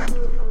 We are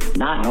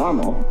not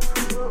normal.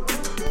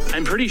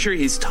 I'm pretty sure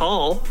he's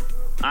tall.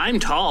 I'm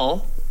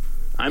tall.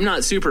 I'm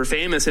not super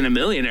famous and a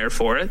millionaire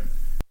for it.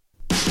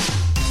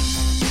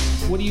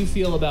 What do you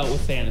feel about with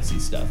fantasy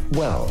stuff?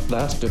 Well,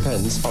 that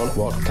depends on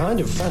what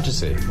kind of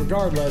fantasy.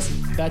 Regardless,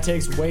 that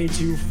takes way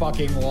too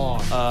fucking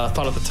long.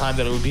 Thought at the time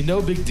that it would be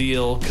no big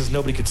deal because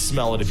nobody could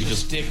smell it if you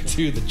just stick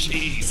to the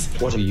cheese.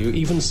 What are you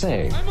even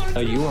saying?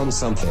 Are you on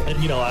something? And,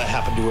 I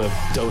happened to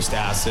have dosed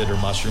acid or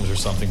mushrooms or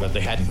something, but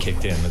they hadn't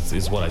kicked in,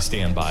 is what I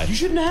stand by. You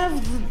shouldn't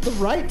have the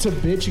right to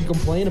bitch and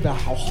complain about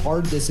how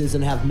hard this is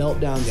and have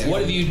meltdowns. Yeah.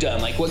 What have you done?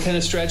 Like, what kind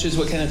of stretches,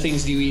 what kind of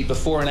things do you eat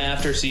before and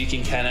after so you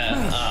can kind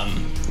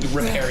of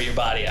repair your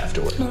body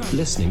afterward?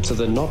 Listening to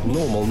the Not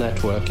Normal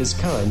Network is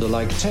kinda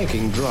like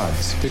taking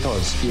drugs,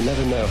 because you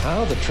never know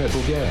how the trip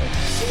will go.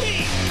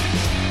 Sweet!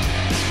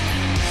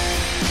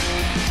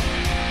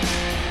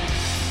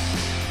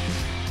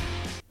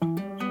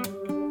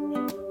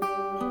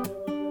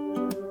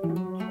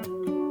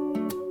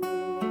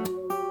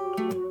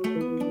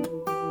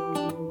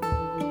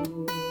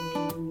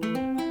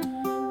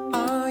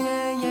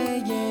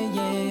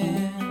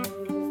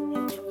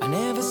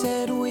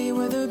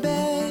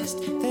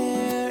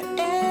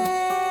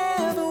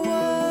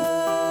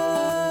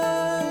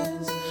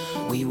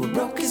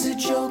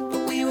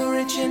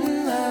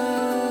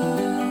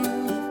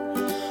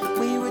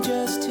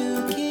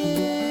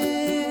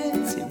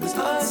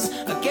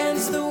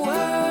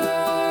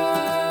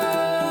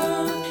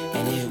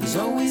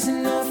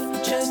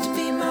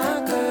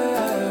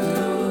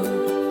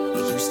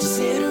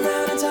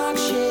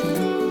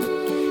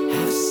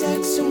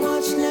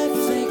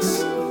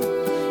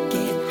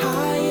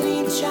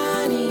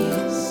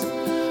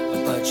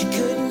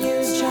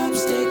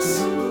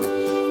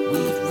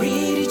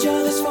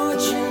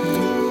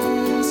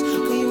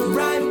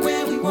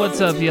 What's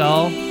up,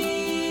 y'all?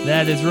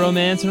 That is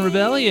Romance and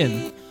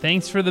Rebellion.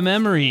 Thanks for the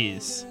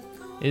Memories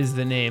is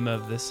the name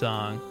of the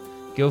song.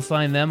 Go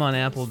find them on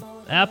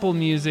Apple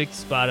Music,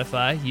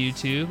 Spotify,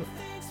 YouTube,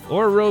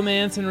 or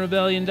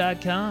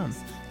romanceandrebellion.com.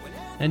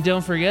 And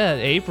don't forget,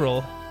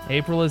 April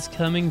is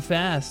coming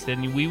fast,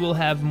 and we will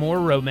have more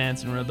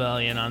Romance and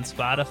Rebellion on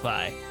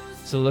Spotify.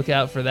 So look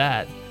out for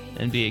that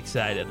and be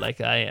excited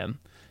like I am.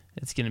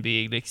 It's going to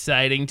be an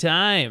exciting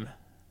time.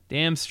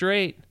 Damn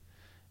straight.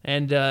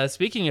 And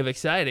speaking of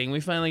exciting, we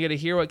finally get to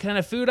hear what kind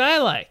of food I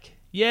like.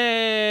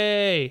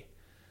 Yay!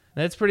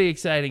 That's pretty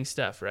exciting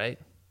stuff, right?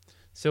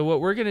 So what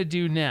we're going to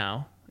do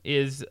now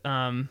is,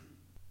 I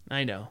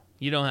know,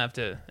 you don't have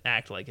to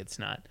act like it's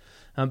not.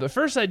 But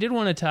first, I did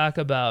want to talk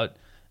about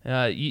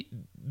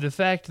the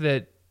fact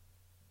that,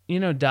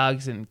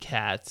 dogs and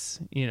cats,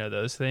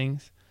 those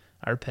things,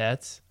 our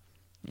pets,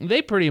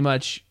 they pretty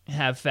much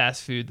have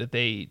fast food that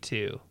they eat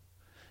too.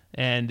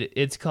 And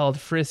it's called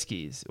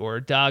Friskies or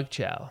dog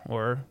chow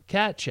or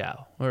cat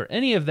chow or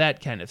any of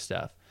that kind of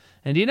stuff.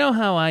 And do you know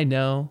how I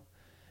know?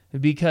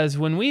 Because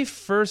when we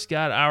first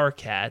got our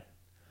cat,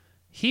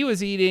 he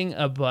was eating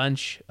a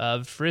bunch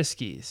of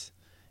Friskies.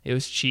 It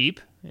was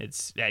cheap.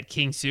 It's at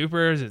King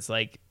Soopers. It's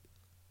like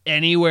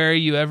anywhere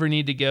you ever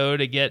need to go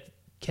to get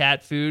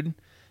cat food.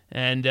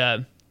 And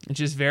it's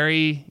just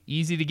very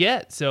easy to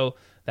get. So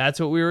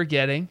that's what we were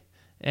getting.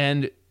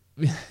 And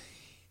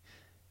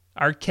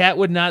our cat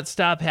would not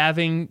stop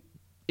having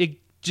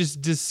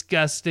just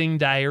disgusting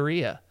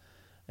diarrhea.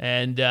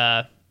 And,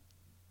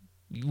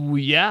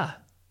 yeah,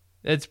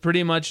 it's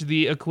pretty much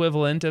the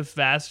equivalent of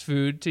fast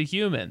food to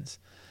humans.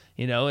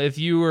 If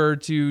you were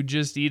to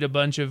just eat a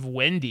bunch of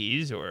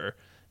Wendy's or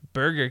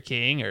Burger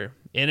King or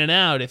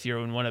In-N-Out, if you're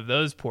in one of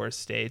those poor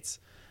states,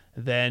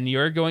 then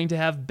you're going to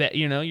have,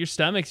 your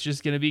stomach's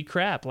just going to be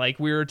crap. Like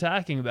we were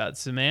talking about,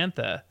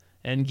 Samantha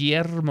and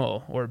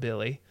Guillermo, or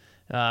Billy,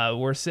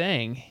 were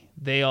saying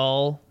they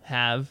all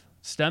have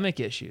stomach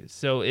issues.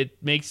 So it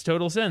makes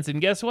total sense.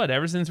 And guess what?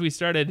 Ever since we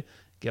started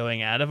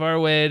going out of our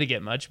way to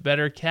get much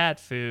better cat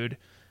food,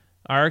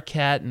 our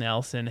cat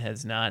Nelson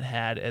has not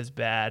had as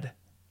bad.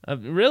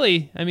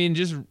 Really, I mean,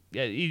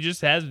 he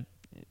just has,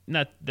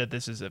 not that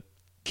this is a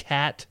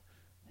cat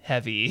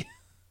heavy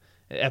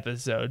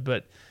episode,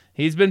 but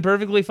he's been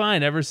perfectly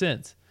fine ever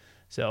since.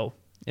 So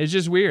it's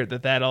just weird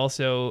that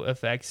also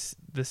affects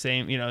the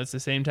same, it's the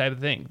same type of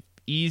thing.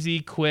 Easy,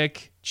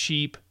 quick,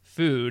 cheap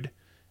food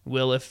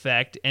will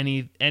affect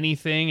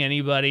anything,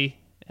 anybody,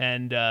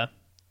 and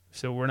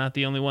so we're not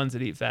the only ones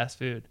that eat fast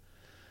food.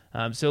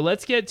 So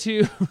let's get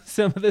to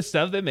some of the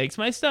stuff that makes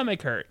my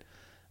stomach hurt.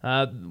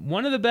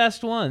 One of the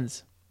best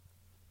ones.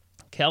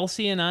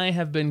 Kelsey and I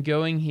have been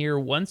going here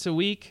once a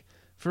week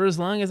for as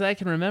long as I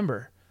can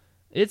remember.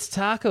 It's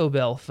Taco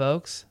Bell,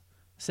 folks.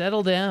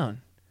 Settle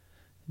down.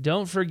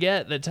 Don't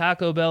forget that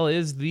Taco Bell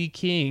is the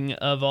king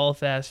of all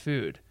fast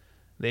food.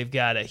 They've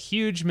got a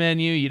huge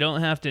menu. You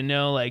don't have to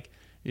know, like,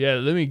 yeah,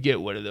 let me get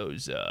one of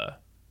those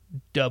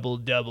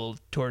double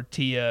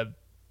tortilla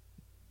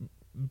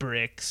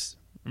bricks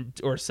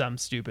or some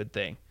stupid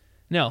thing.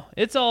 No,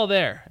 it's all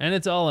there, and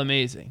it's all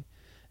amazing.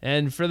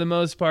 And for the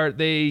most part,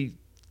 they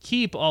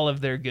keep all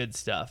of their good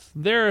stuff.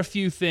 There are a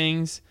few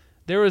things.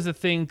 There was a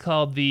thing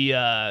called the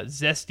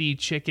Zesty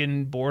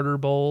Chicken Border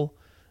Bowl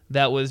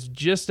that was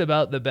just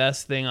about the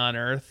best thing on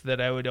earth that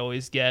I would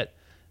always get.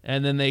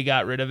 And then they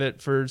got rid of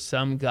it for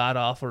some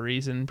god-awful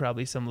reason.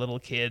 Probably some little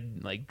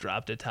kid like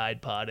dropped a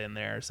Tide Pod in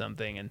there or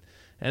something. And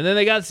then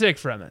they got sick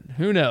from it.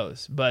 Who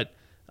knows? But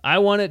I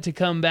want it to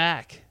come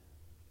back.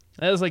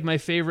 That was like my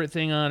favorite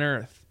thing on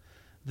earth.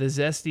 The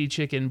Zesty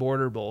Chicken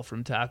Border Bowl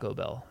from Taco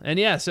Bell. And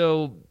yeah,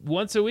 so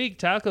once a week,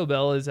 Taco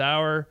Bell is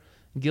our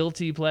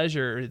guilty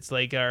pleasure. It's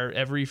like our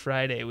every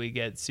Friday we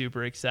get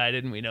super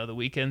excited and we know the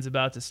weekend's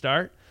about to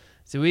start.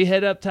 So we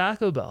hit up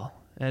Taco Bell,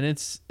 and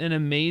it's an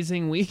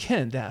amazing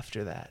weekend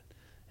after that,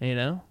 you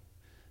know?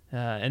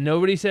 And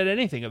nobody said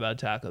anything about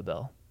Taco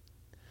Bell.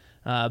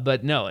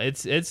 But no,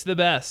 it's the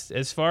best.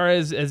 As far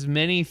as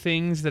many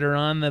things that are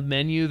on the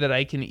menu that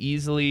I can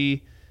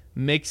easily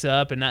mix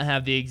up and not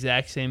have the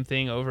exact same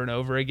thing over and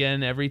over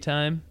again every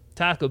time,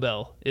 Taco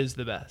Bell is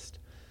the best.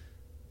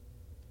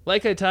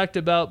 Like I talked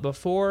about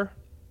before,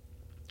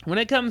 when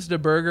it comes to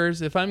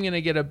burgers, if I'm going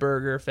to get a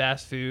burger,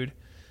 fast food,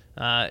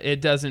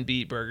 it doesn't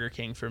beat Burger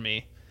King for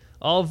me.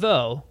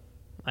 Although,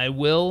 I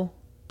will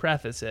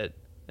preface it,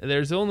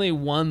 there's only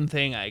one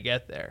thing I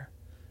get there.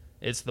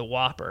 It's the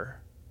Whopper.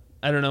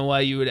 I don't know why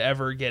you would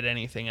ever get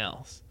anything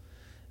else.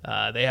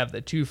 They have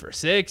the 2 for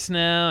 $6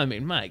 now. I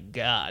mean, my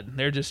God,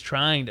 they're just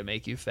trying to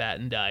make you fat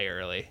and die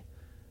early,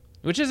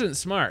 which isn't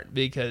smart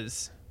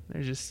because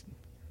they're just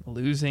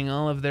losing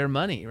all of their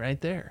money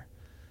right there.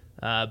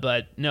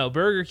 But no,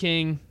 Burger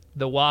King,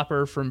 the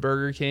Whopper from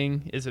Burger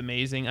King is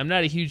amazing. I'm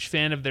not a huge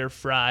fan of their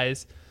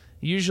fries.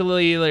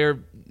 Usually they're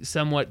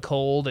somewhat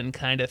cold and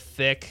kind of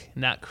thick,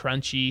 not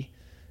crunchy.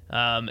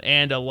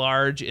 And a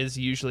large is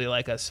usually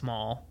like a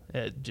small.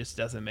 It just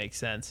doesn't make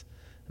sense.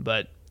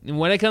 But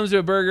when it comes to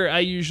a burger, I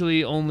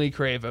usually only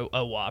crave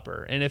a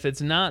Whopper. And if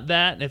it's not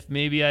that, if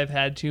maybe I've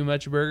had too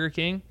much Burger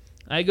King,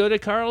 I go to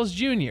Carl's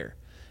Jr.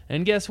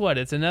 And guess what?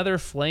 It's another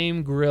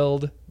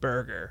flame-grilled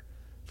burger.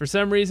 For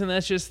some reason,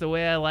 that's just the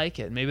way I like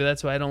it. Maybe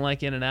that's why I don't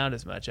like In-N-Out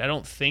as much. I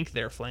don't think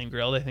they're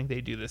flame-grilled. I think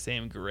they do the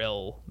same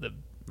grill, the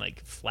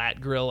like flat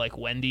grill like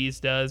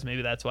Wendy's does.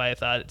 Maybe that's why I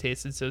thought it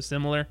tasted so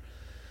similar.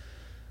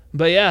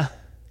 But yeah,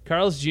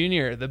 Carl's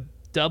Jr., the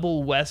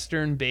double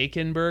Western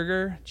bacon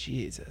burger,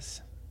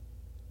 Jesus.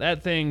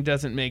 That thing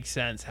doesn't make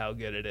sense how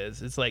good it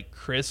is. It's like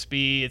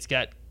crispy. It's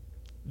got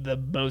the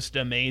most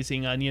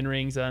amazing onion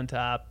rings on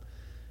top.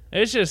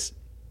 It's just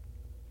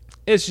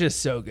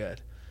so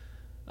good.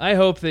 I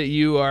hope that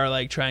you are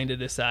like trying to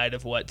decide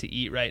of what to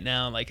eat right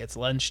now, like it's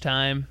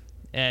lunchtime,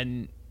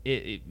 and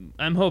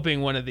I'm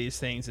hoping one of these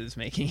things is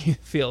making you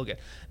feel good.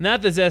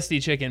 Not the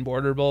Zesty Chicken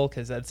Border Bowl,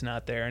 because that's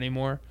not there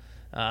anymore,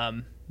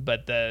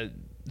 but the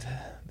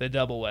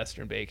double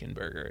Western bacon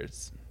burger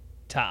is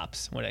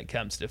tops when it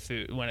comes to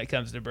food. When it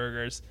comes to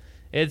burgers,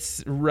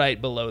 it's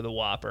right below the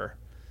Whopper.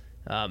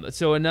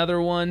 So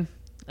another one,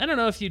 I don't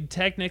know if you'd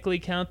technically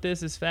count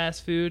this as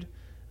fast food.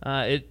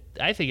 I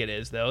think it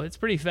is, though. It's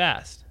pretty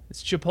fast.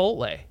 It's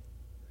Chipotle.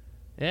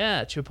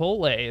 Yeah,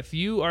 Chipotle. If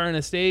you are in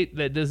a state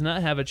that does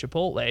not have a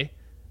Chipotle,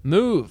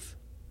 move,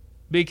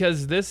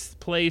 because this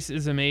place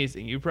is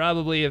amazing. You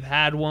probably have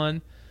had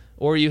one,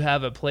 or you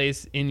have a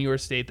place in your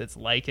state that's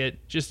like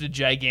it. Just a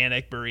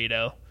gigantic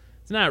burrito.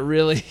 It's not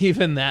really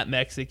even that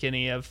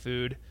Mexican-y of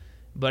food,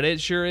 but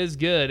it sure is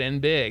good and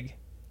big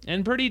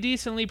and pretty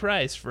decently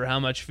priced for how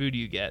much food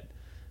you get.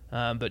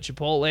 But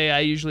Chipotle, I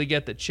usually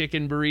get the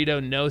chicken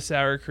burrito, no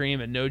sour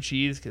cream and no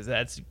cheese, because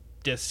that's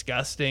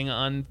disgusting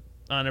on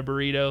a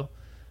burrito.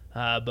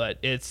 But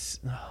it's,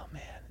 oh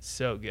man, it's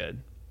so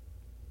good.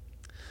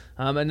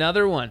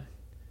 Another one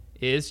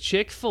is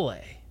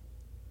Chick-fil-A.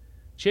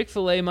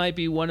 Chick-fil-A might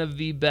be one of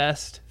the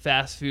best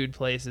fast food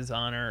places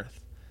on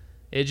earth.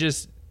 It's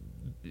just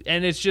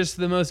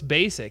the most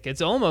basic.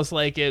 It's almost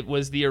like it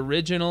was the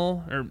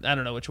original, or I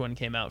don't know which one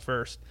came out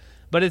first,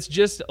 but it's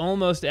just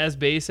almost as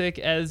basic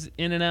as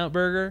In-N-Out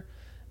Burger,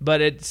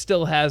 but it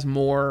still has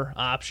more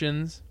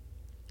options.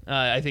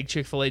 I think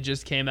Chick-fil-A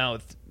just came out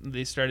with,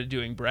 they started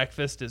doing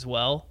breakfast as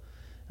well.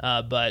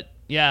 But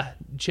yeah,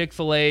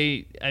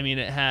 Chick-fil-A, I mean,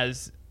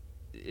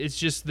 it's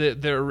just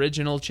the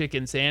original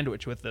chicken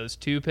sandwich with those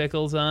 2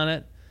 pickles on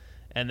it,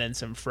 and then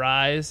some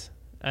fries,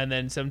 and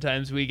then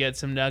sometimes we get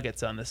some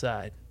nuggets on the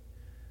side.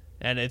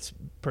 And it's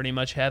pretty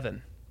much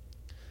heaven.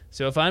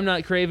 So if I'm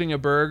not craving a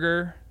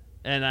burger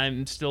and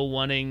I'm still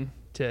wanting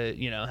to,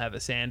 have a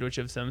sandwich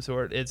of some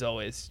sort, it's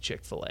always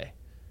Chick-fil-A.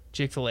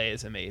 Chick-fil-A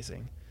is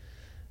amazing.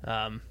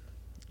 I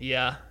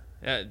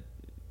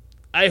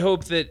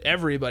hope that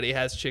everybody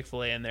has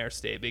Chick-fil-A in their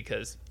state,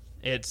 because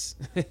it's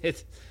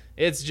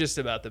just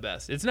about the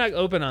best. It's not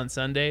open on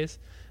Sundays,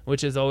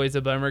 which is always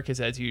a bummer, because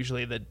that's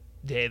usually the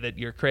day that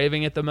you're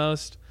craving it the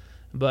most.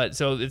 But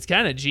so it's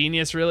kind of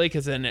genius, really,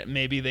 because then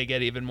maybe they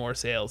get even more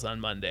sales on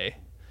Monday.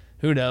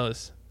 Who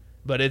knows?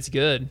 But it's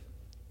good.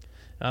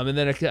 And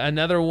then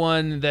another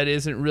one that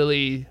isn't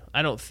really,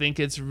 I don't think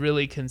it's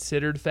really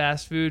considered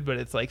fast food, but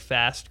it's like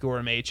fast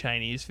gourmet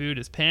Chinese food,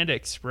 is Panda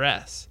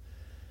Express.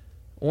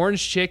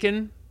 Orange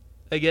chicken,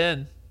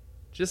 again,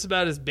 just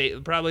about as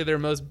probably their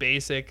most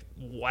basic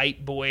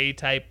white boy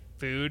type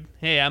food.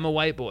 Hey, I'm a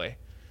white boy.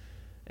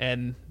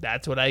 And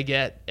that's what I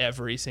get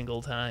every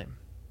single time.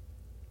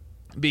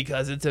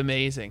 Because it's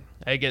amazing.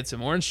 I get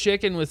some orange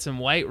chicken with some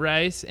white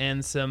rice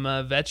and some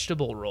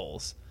vegetable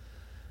rolls.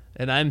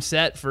 And I'm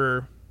set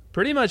for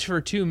pretty much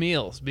for 2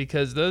 meals,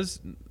 because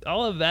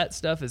all of that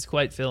stuff is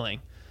quite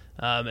filling.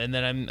 And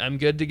then I'm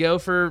good to go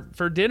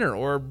for dinner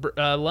or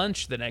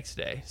lunch the next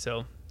day.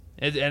 So,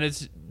 and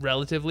it's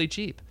relatively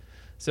cheap.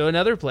 So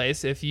another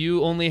place, if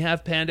you only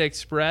have Panda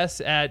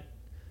Express at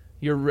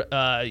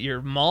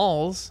your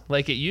malls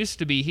like it used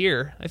to be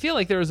here, I feel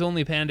like there was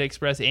only Panda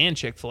Express and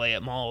Chick-fil-A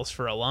at malls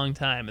for a long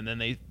time, and then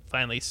they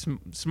finally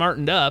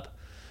smartened up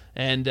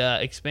and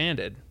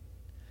expanded.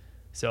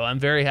 So I'm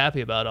very happy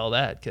about all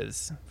that,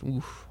 because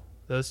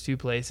those 2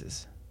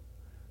 places,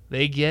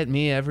 they get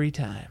me every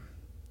time.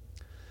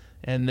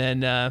 And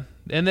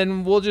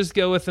then we'll just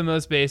go with the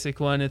most basic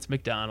one. It's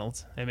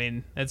McDonald's. I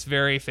mean, that's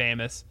very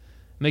famous.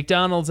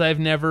 McDonald's, I've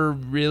never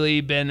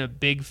really been a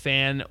big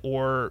fan,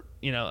 or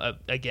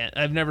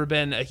I've never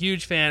been a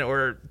huge fan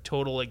or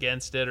total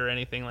against it or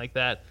anything like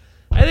that.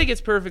 I think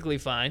it's perfectly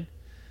fine.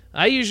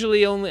 I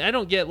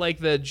don't get like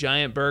the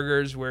giant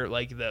burgers where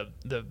like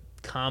the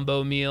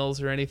combo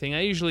meals or anything.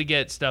 I usually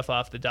get stuff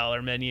off the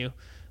dollar menu.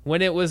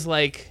 When it was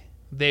like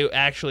they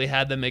actually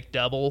had the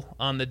McDouble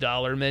on the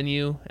dollar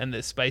menu and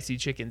the spicy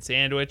chicken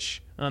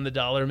sandwich on the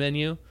dollar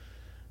menu,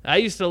 I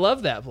used to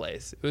love that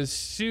place. It was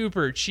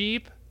super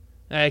cheap.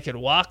 I could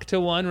walk to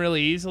one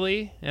really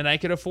easily, and I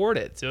could afford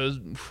it. So it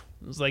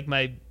was like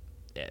my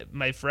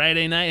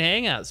Friday night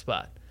hangout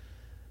spot.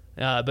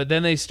 But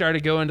then they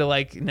started going to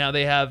like, now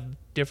they have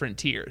different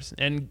tiers.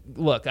 And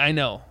look, I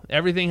know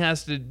everything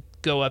has to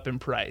go up in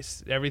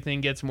price.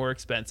 Everything gets more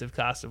expensive.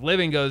 Cost of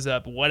living goes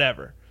up,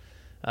 whatever.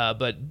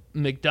 But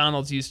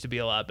McDonald's used to be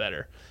a lot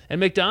better. And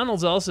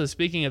McDonald's also,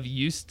 speaking of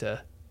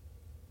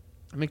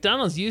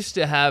McDonald's used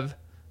to have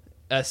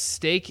a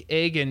steak,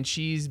 egg, and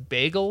cheese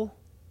bagel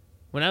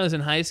when I was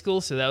in high school.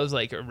 So that was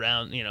like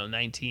around,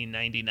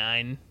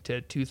 1999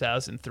 to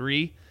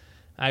 2003.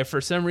 I,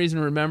 for some reason,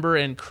 remember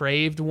and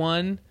craved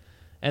one,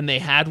 and they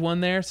had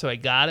one there, so I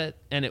got it,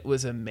 and it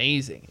was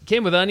amazing. It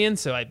came with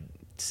onions, so I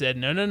said,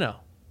 no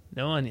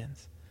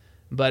onions.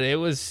 But it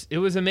was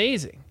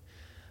amazing.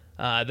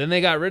 Then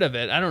they got rid of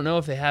it. I don't know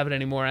if they have it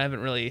anymore. I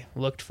haven't really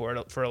looked for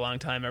it for a long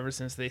time, ever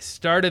since they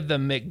started the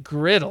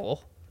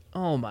McGriddle.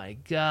 Oh my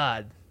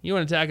God. You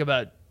want to talk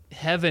about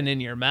heaven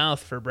in your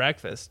mouth for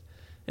breakfast.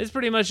 It's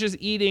pretty much just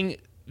eating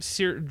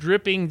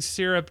dripping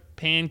syrup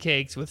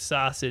pancakes with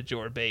sausage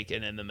or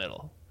bacon in the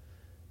middle.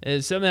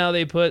 And somehow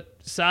they put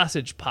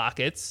syrup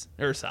pockets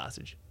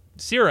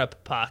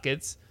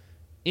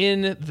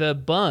in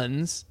the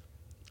buns,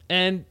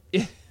 and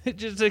it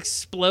just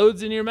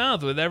explodes in your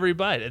mouth with every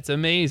bite. It's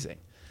amazing.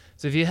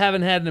 So if you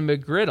haven't had a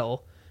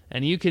McGriddle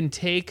and you can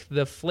take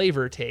the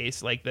flavor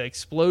taste, like the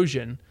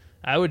explosion,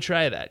 I would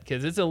try that,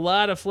 because it's a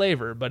lot of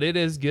flavor, but it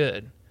is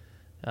good.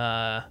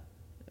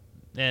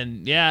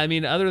 And yeah, I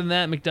mean, other than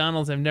that,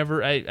 McDonald's,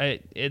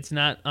 it's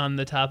not on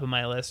the top of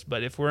my list,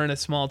 but if we're in a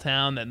small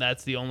town, then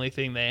that's the only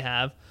thing they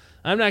have.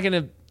 I'm not going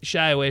to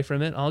shy away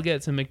from it. I'll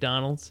get some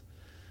McDonald's.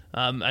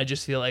 I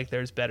just feel like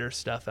there's better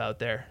stuff out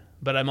there,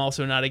 but I'm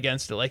also not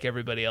against it like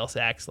everybody else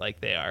acts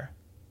like they are.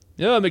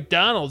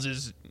 McDonald's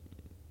is,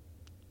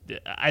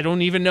 I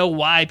don't even know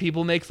why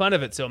people make fun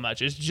of it so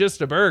much. It's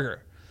just a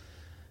burger.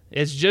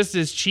 It's just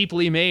as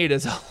cheaply made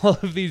as all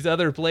of these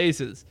other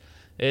places.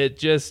 It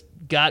just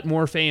got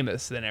more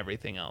famous than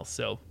everything else.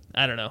 So,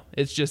 I don't know.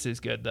 It's just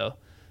as good, though.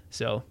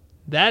 So,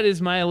 that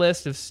is my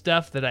list of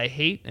stuff that I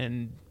hate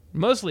and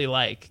mostly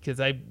like, because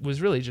I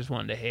was really just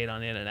wanting to hate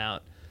on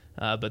In-N-Out.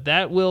 But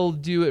that will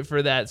do it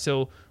for that.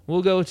 So,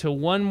 we'll go to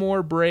one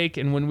more break,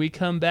 and when we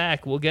come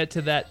back, we'll get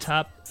to that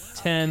top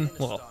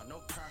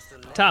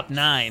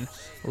 9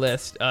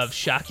 list of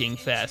shocking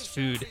fast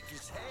food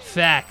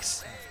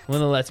facts when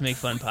the Let's Make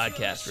Fun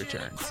podcast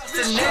returns.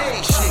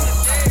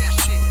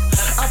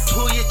 I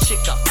pull your chick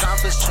up,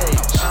 conversation.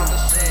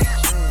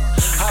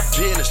 I've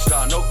been a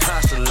star, no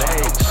consolation.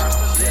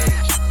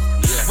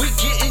 We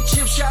getting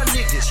chips, y'all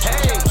niggas,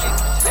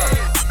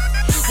 hey.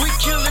 We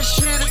killing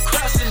shit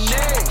across the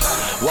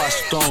nation. Watch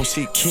Throne,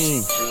 see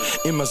King.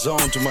 In my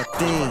zone, do my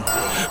thing.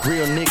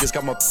 Real niggas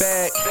got my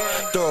back.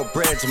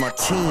 Thoroughbreds on my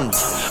team.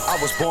 I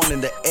was born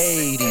in the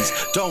 80s.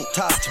 Don't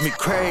talk to me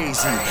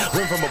crazy.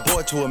 Went from a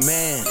boy to a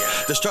man.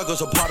 The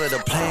struggle's a part of the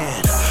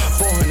plan.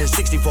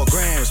 464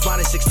 grams,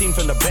 minus 16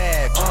 from the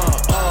bag.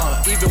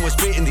 Even when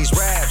spitting these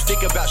raps,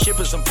 think about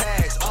shipping some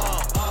packs.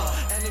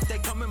 And if they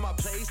come in my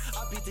place,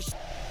 I'll beat the shit.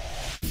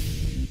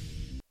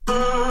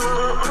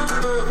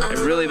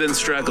 I've really been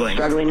struggling.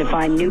 Struggling to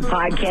find new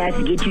podcasts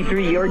to get you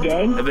through your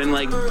day? I've been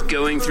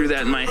going through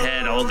that in my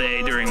head all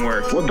day during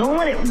work. Well, don't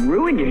let it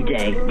ruin your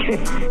day,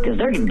 because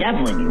there can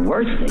definitely be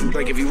worse things.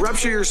 Like if you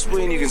rupture your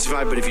spleen, you can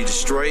survive, but if you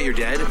destroy it, you're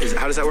dead.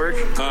 How does that work?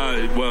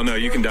 Well, no,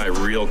 you can die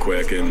real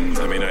quick, and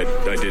I mean, I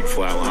did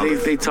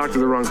flatline. They talked to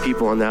the wrong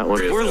people on that one.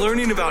 We're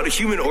learning about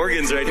human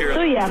organs right here.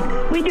 So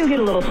yeah, we do get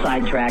a little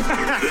sidetracked.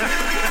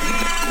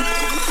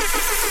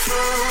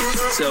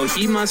 So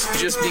he must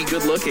just be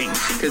good looking,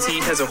 because he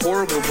has a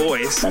horrible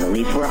voice. But at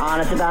least we're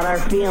honest about our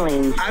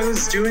feelings. I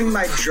was doing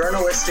my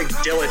journalistic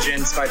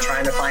diligence by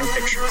trying to find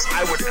pictures.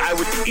 I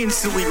would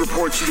instantly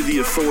report you to the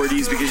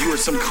authorities because you are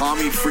some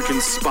commie freaking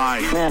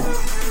spy.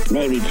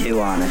 Maybe too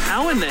honest.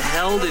 How in the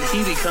hell did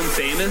he become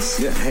famous?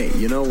 Yeah, hey,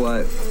 you know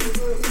what?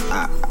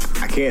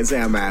 I can't say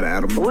I'm mad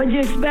at him. What'd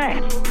you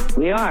expect?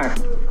 We are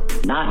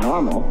not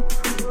normal.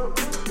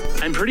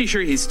 I'm pretty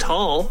sure he's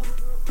tall.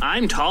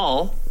 I'm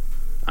tall.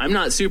 I'm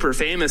not super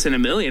famous and a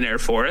millionaire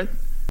for it.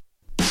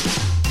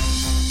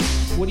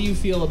 What do you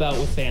feel about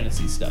with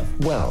fantasy stuff?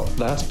 Well,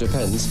 that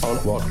depends on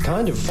what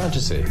kind of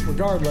fantasy.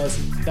 Regardless,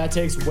 that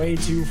takes way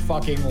too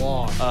fucking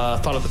long.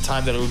 Thought at the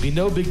time that it would be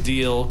no big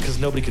deal because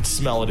nobody could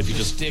smell it if you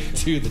just stick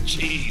to the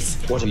cheese.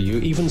 What are you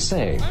even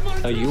saying?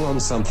 Are you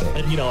on something?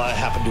 And I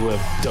happened to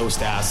have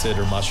dosed acid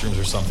or mushrooms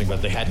or something,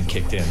 but they hadn't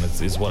kicked in.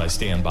 Is what I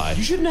stand by.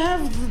 You shouldn't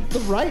have the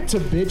right to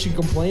bitch and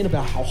complain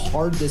about how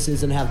hard this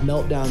is and have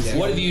meltdowns. Yeah.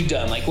 What have you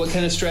done? Like, what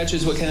kind of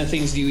stretches, what kind of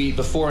things do you eat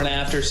before and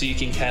after so you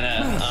can kind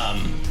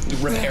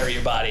of repair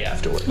your body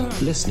afterward?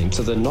 Listening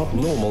to the Not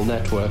Normal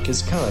Network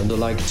is kind of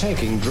like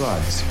taking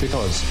drugs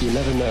because you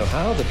never know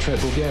how the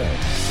trip will go.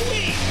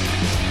 Sweet.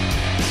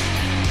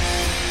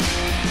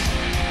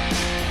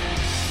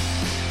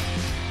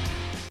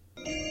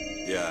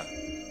 Yeah.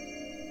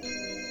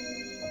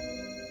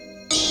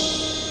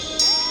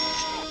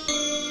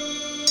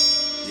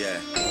 Yeah.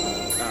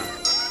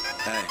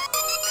 Hey.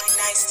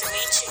 Nice to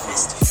meet you,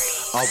 Mr. Freeze.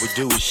 All we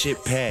do is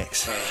shit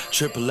packs,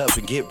 triple up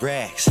and get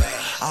racks.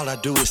 All I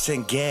do is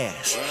send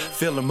gas,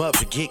 fill them up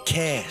to get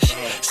cash.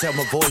 Sell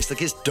my voice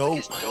like it's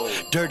dope,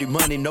 dirty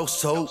money, no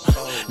soap.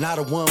 Not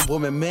a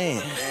one-woman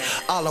man,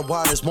 all I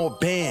want is more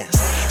bands.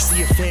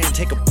 See a fan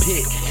take a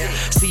pic,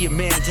 see a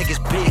man take his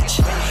bitch.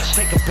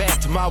 Take her back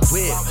to my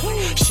whip,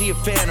 she a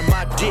fan of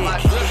my dick.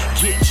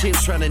 Get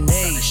chips round the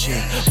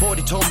nation,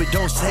 40 told me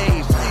don't save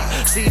me.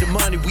 See the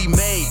money we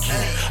making,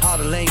 all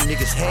the lame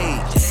niggas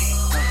hate.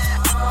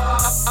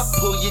 I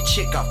pull your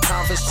chick off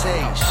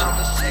conversation.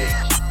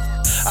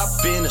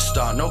 I've been a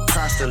star, no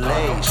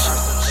constellation.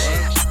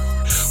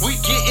 We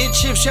getting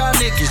chips, y'all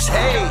niggas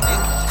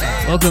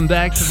hate. Welcome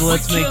back to the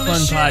Let's Make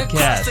Fun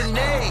podcast.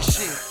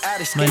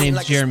 My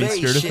name's Jeremy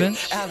Sturdivant.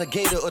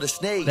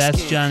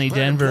 That's Johnny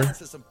Denver.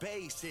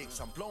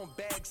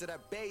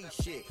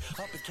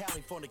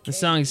 The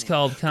song is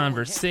called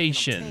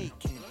Conversation,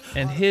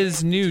 and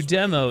his new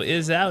demo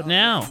is out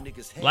now.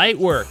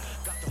 Lightwork.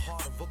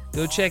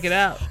 Go check it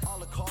out.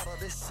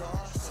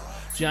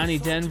 Johnny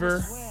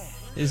Denver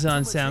is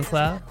on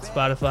SoundCloud,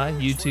 Spotify,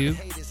 YouTube.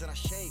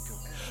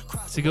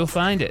 So go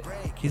find it.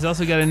 He's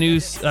also got a new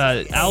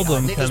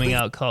album coming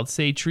out called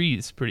Say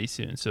Trees pretty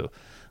soon. So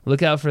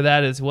look out for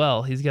that as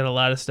well. He's got a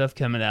lot of stuff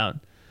coming out.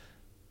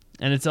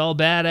 And it's all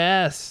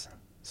badass.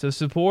 So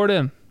support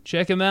him.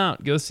 Check him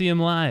out. Go see him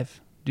live.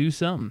 Do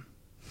something.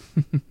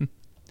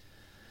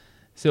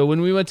 So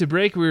when we went to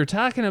break, we were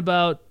talking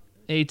about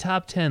a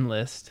top 10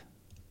 list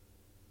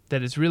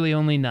that is really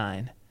only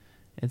 9.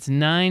 It's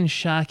 9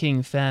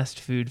 shocking fast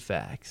food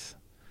facts.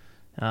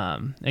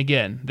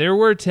 Again, there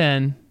were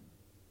 10.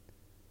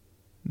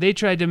 They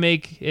tried to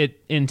make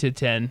it into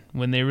 10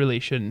 when they really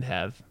shouldn't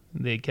have.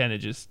 They kind of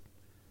just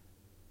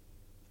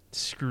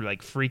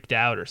freaked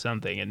out or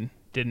something and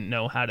didn't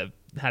know how to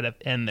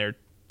end their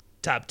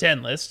top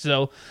 10 list.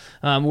 So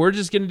we're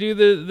just going to do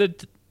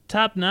the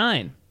top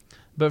 9.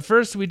 But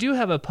first, we do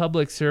have a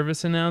public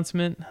service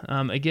announcement.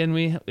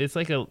 Again, it's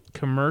like a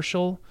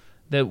commercial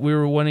that we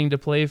were wanting to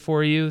play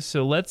for you.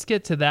 So let's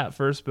get to that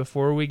first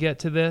before we get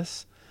to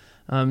this.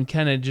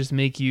 Kind of just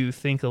make you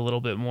think a little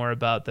bit more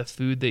about the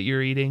food that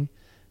you're eating.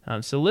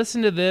 So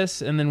listen to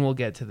this, and then we'll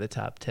get to the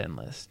top 10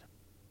 list.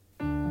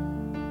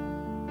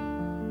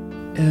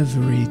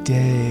 Every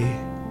day,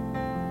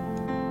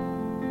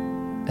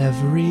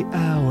 every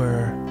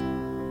hour,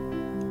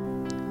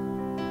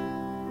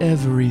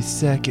 every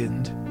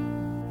second,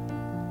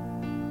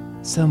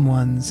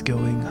 someone's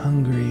going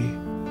hungry.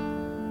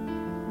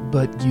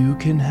 But you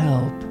can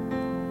help.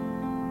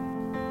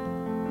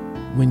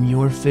 When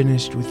you're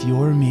finished with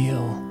your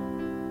meal,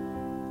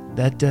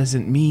 that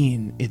doesn't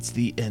mean it's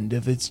the end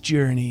of its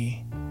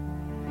journey.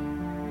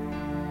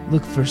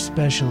 Look for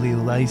specially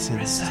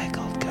licensed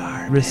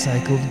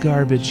recycled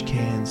garbage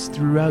cans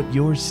throughout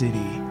your city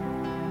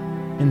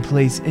and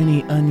place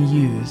any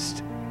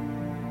unused,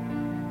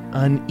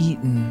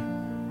 uneaten,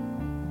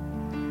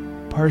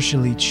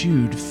 partially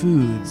chewed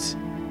foods,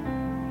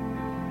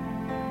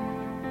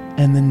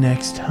 and the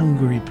next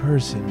hungry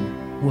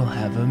person will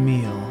have a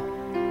meal.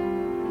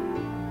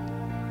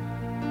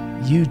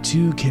 you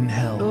too can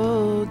help.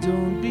 Oh,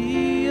 don't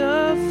be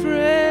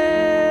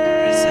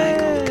afraid.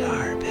 Recycled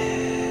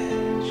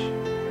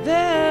garbage.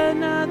 They're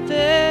not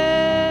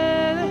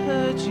there to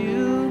hurt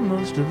you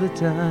most of the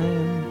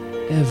time.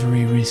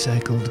 Every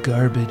recycled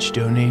garbage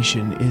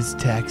donation is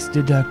tax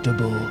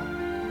deductible.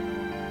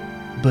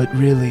 But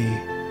really,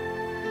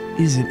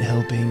 isn't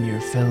helping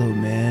your fellow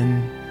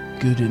man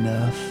good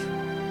enough?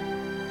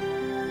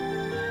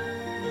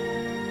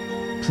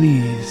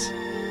 Please,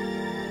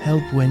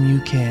 help when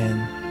you can,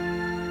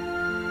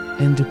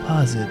 and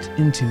deposit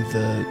into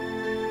the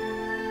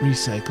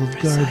recycled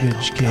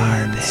garbage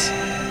cans.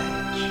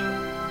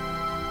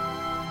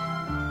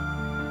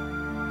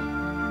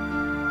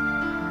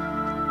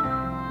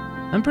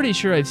 I'm pretty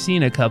sure I've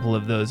seen a couple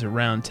of those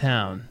around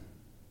town.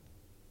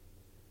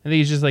 I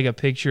think it's just like a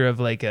picture of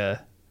like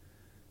a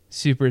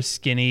super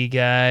skinny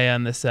guy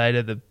on the side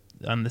of the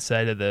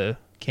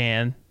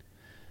can.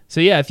 So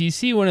yeah, if you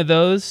see one of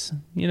those,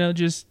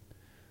 just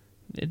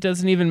it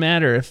doesn't even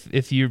matter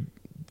if you're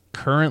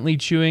currently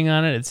chewing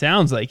on it. It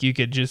sounds like you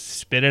could just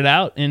spit it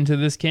out into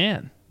this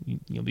can.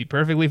 You'll be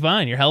perfectly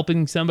fine. You're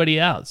helping somebody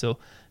out. So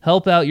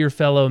help out your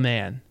fellow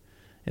man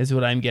is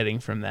what I'm getting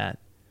from that.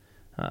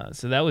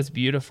 So that was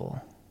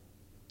beautiful.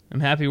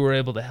 I'm happy we're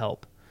able to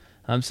help.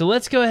 So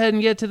let's go ahead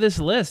and get to this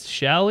list,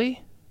 shall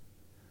we?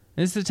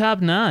 This is the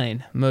top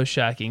 9 most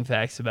shocking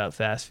facts about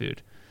fast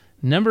food.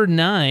 Number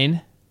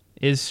 9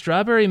 is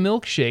strawberry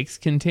milkshakes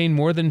contain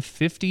more than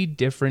 50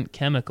 different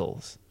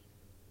chemicals.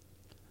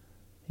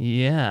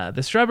 Yeah,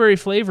 the strawberry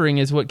flavoring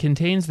is what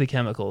contains the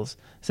chemicals,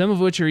 some of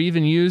which are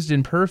even used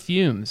in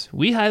perfumes.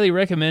 We highly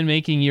recommend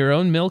making your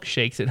own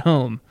milkshakes at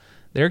home.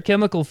 They're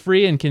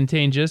chemical-free and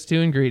contain just 2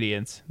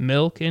 ingredients,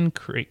 milk and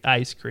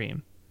ice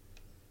cream.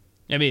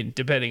 I mean,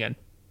 depending on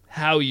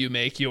how you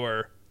make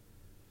your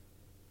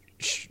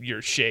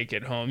shake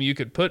at home, you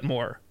could put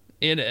more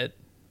in it.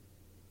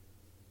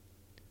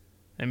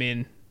 I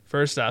mean,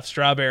 first off,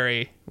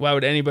 strawberry, why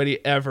would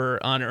anybody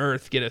ever on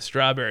earth get a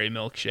strawberry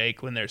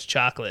milkshake when there's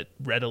chocolate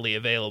readily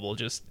available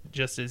just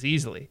as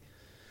easily?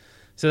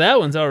 So that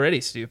one's already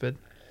stupid.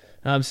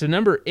 So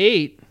number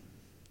 8,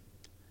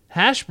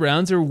 hash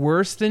browns are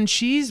worse than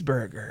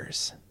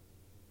cheeseburgers.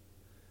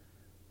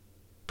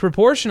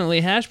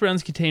 Proportionally, hash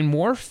browns contain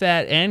more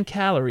fat and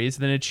calories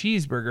than a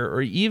cheeseburger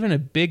or even a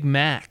Big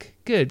Mac.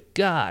 Good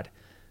God.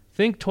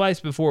 Think twice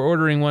before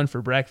ordering one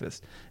for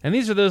breakfast. And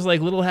these are those like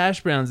little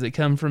hash browns that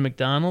come from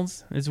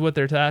McDonald's, is what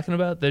they're talking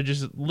about. They're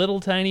just little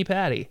tiny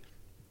patty.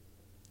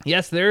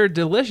 Yes, they're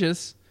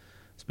delicious,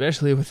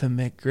 especially with a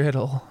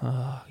McGriddle.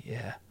 Oh,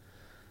 yeah.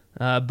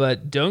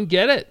 But don't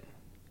get it.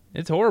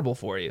 It's horrible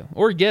for you.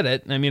 Or get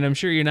it. I mean, I'm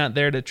sure you're not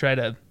there to try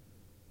to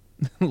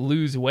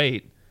lose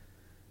weight.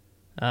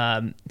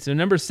 So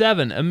number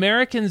 7,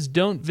 Americans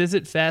don't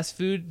visit fast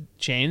food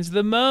chains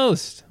the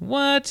most.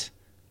 What?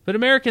 But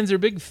Americans are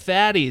big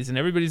fatties, and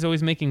everybody's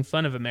always making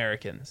fun of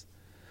Americans.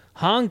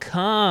 Hong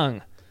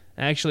Kong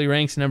actually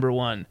ranks number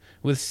 1,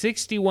 with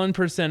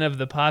 61% of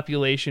the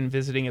population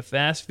visiting a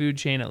fast food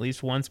chain at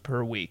least once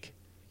per week.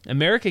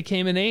 America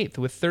came in 8th,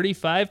 with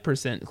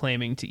 35%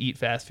 claiming to eat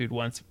fast food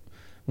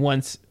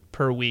once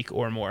per week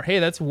or more. Hey,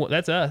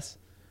 that's us.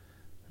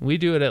 We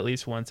do it at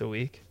least once a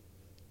week.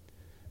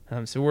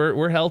 So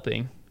we're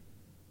helping.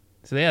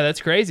 So yeah, that's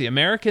crazy.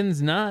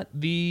 Americans not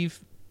the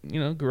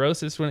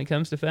grossest when it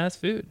comes to fast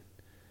food.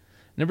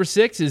 Number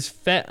 6 is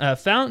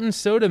fountain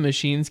soda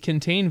machines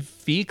contain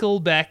fecal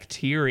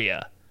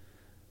bacteria.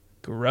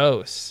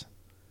 Gross.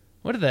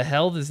 What the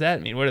hell does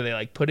that mean? What are they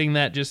like putting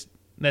that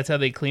that's how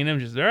they clean them?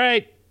 Just, all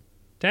right,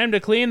 time to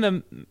clean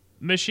the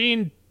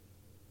machine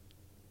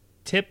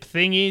tip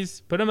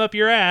thingies. Put them up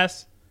your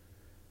ass.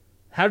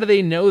 How do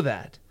they know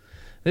that?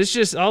 This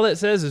just, all it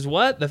says is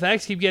what? The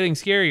facts keep getting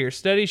scarier.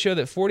 Studies show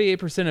that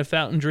 48% of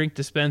fountain drink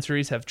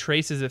dispensaries have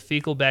traces of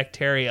fecal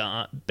bacteria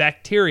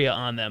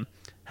on them.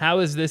 How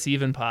is this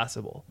even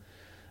possible?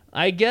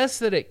 I guess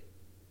that it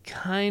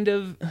kind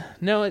of...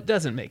 No, it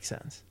doesn't make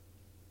sense.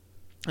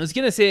 I was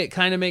going to say it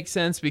kind of makes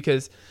sense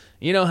because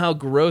you know how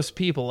gross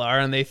people are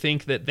and they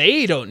think that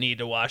they don't need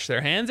to wash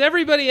their hands.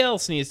 Everybody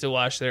else needs to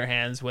wash their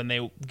hands when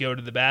they go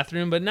to the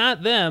bathroom, but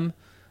not them.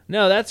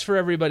 No, that's for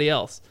everybody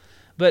else.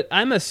 But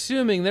I'm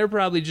assuming they're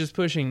probably just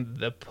pushing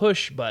the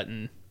push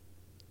button.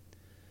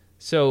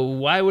 So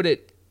why would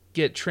it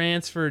get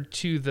transferred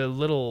to the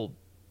little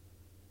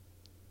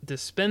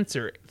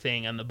dispenser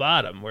thing on the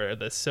bottom where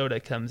the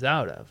soda comes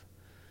out of?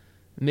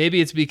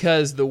 Maybe it's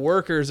because the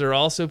workers are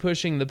also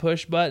pushing the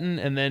push button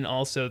and then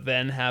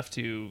have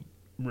to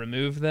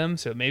remove them.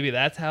 So maybe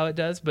that's how it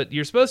does. But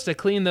you're supposed to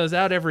clean those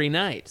out every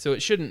night, so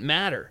it shouldn't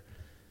matter.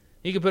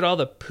 You can put all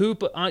the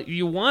poop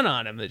you want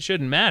on them. It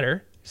shouldn't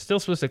matter.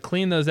 Still supposed to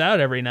clean those out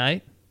every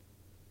night.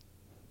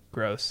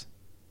 Gross.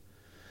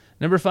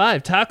 Number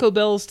 5, Taco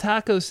Bell's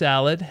taco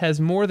salad has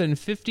more than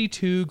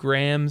 52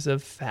 grams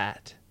of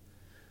fat.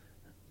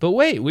 But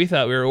wait, we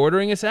thought we were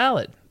ordering a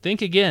salad.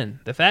 Think again.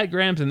 The fat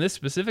grams in this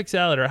specific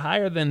salad are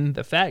higher than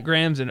the fat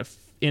grams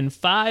in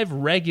 5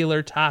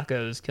 regular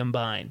tacos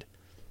combined.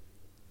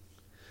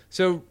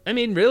 So, I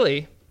mean,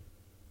 really,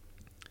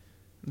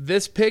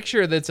 This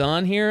picture that's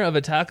on here of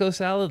a taco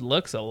salad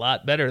looks a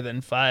lot better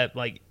than five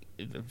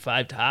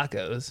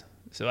tacos.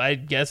 So I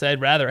guess I'd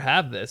rather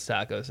have this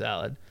taco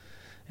salad.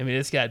 I mean,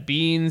 it's got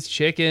beans,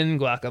 chicken,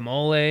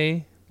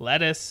 guacamole,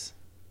 lettuce.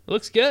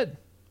 Looks good.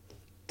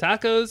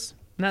 Tacos,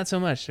 not so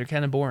much. They're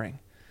kind of boring.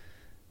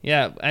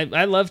 Yeah,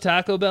 I love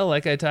Taco Bell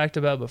like I talked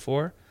about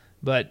before,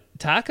 but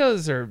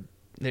tacos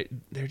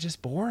they're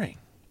just boring.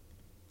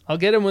 I'll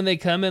get them when they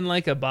come in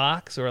like a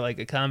box or like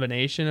a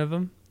combination of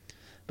them,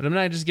 but I'm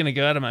not just going to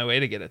go out of my way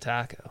to get a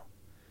taco.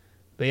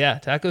 But yeah,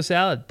 taco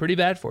salad, pretty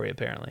bad for you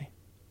apparently.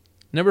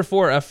 Number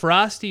 4, a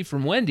Frosty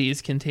from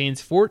Wendy's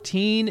contains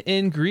 14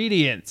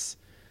 ingredients.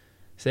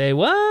 Say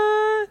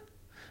what?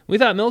 We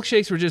thought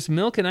milkshakes were just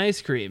milk and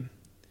ice cream.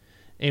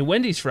 A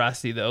Wendy's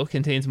Frosty, though,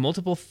 contains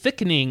multiple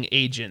thickening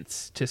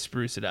agents to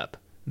spruce it up.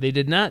 They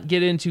did not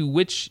get into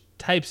which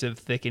types of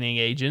thickening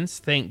agents,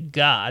 thank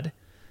God,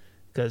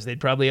 because they'd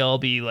probably all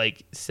be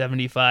like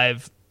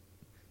 75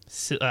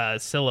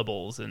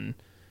 syllables, and,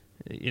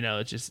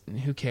 it's just,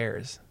 who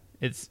cares?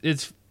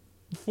 It's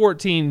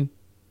 14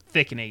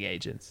 thickening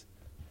agents.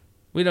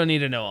 We don't need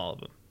to know all of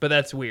them, but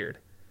that's weird,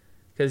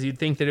 because you'd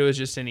think that it was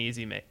just an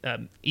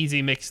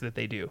easy mix that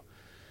they do.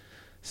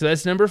 So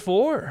that's number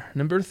 4.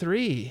 Number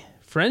 3.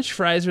 French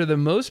fries are the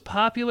most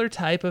popular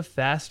type of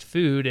fast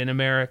food in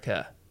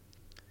America.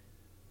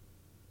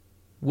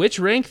 Which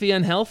rank the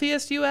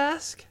unhealthiest, you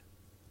ask?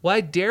 Why,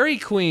 Dairy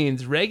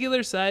Queen's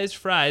regular-sized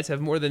fries have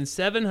more than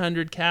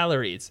 700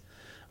 calories.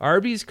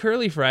 Arby's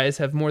curly fries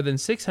have more than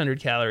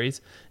 600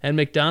 calories, and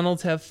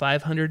McDonald's have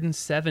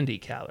 570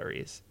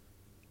 calories.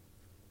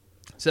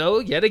 So,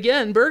 yet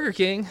again, Burger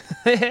King,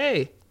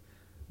 hey,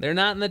 they're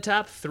not in the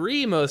top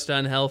 3 most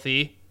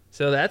unhealthy,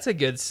 so that's a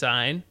good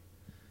sign.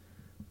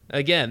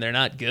 Again, they're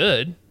not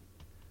good.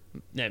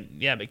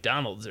 Yeah,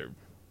 McDonald's are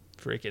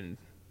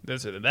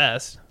those are the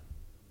best,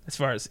 as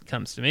far as it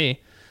comes to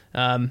me.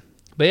 But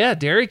yeah,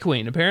 Dairy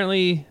Queen.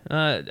 Apparently,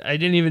 I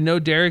didn't even know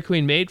Dairy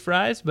Queen made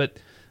fries, but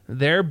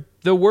they're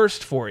the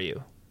worst for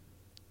you.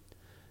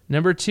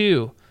 Number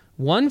 2,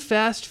 one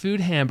fast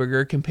food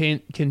hamburger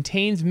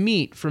contains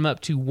meat from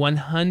up to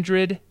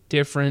 100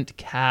 different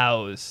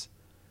cows.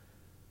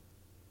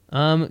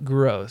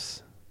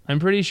 Gross. I'm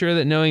pretty sure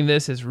that knowing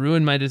this has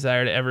ruined my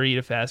desire to ever eat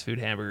a fast food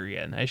hamburger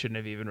again. I shouldn't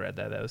have even read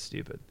that. That was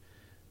stupid.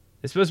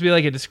 It's supposed to be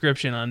like a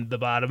description on the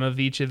bottom of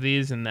each of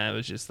these, and that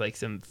was just like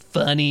some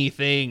funny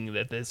thing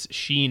that this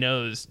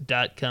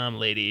sheknows.com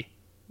lady,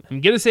 I'm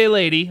going to say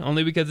lady,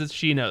 only because it's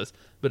she knows,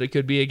 but it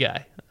could be a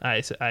guy.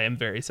 I am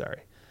very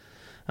sorry.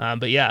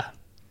 But yeah,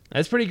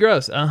 that's pretty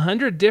gross.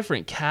 100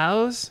 different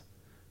cows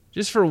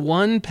just for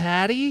one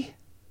patty?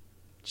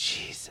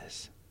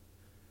 Jesus.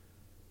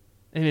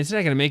 I mean, it's not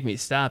going to make me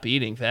stop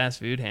eating fast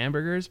food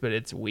hamburgers, but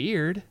it's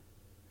weird.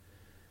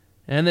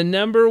 And the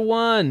number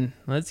 1,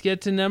 let's get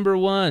to number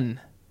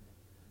 1.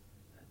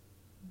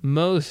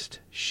 Most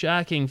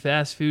shocking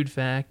fast food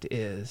fact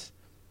is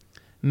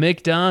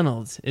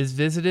McDonald's is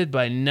visited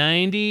by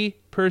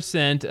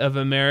 90% of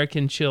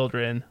American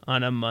children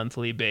on a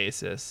monthly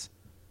basis.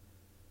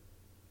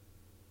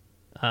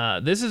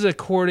 This is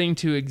according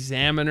to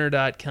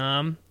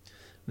Examiner.com.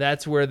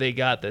 That's where they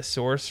got the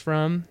source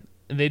from.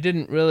 They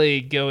didn't really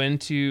go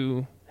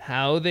into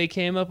how they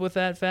came up with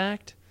that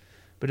fact.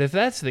 But if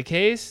that's the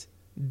case,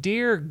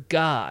 dear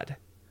God.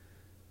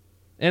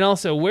 And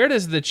also, where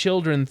does the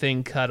children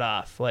thing cut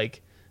off?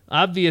 Like,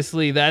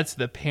 obviously, that's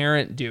the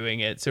parent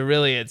doing it. So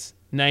really, it's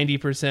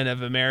 90%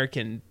 of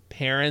American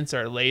parents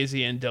are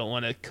lazy and don't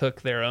want to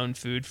cook their own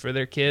food for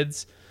their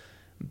kids.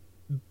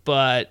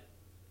 But,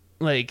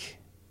 like,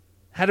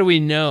 how do we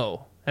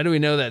know? How do we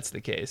know that's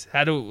the case?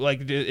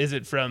 Is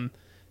it from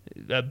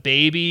a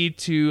baby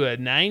to a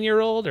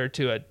 9-year-old or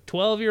to a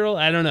 12-year-old?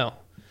 I don't know.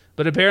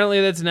 But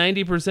apparently that's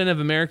 90% of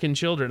American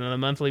children on a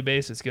monthly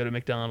basis go to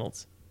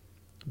McDonald's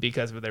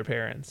because of their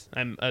parents,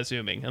 I'm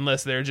assuming.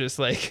 Unless they're just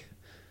like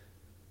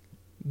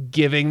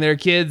giving their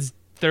kids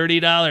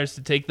 $30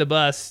 to take the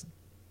bus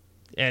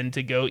and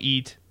to go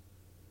eat,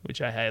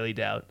 which I highly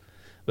doubt.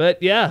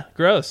 But yeah,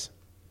 gross.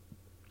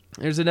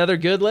 There's another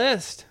good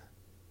list.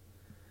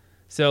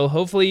 So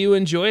hopefully you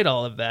enjoyed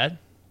all of that.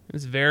 It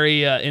was a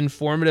very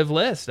informative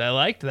list. I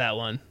liked that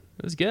one.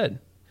 It was good.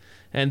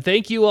 And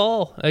thank you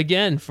all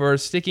again for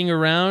sticking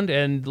around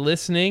and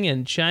listening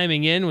and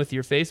chiming in with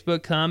your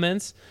Facebook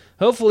comments.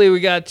 Hopefully we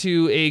got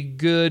to a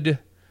good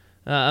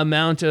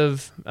amount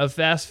of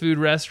fast food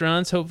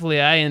restaurants.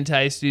 Hopefully I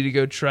enticed you to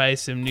go try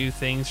some new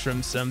things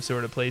from some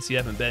sort of place you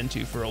haven't been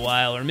to for a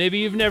while, or maybe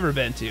you've never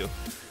been to.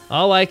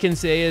 All I can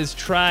say is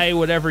try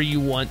whatever you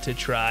want to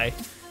try.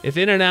 If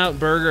In-N-Out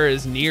Burger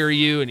is near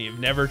you and you've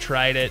never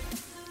tried it,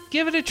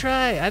 give it a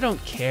try. I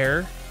don't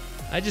care.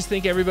 I just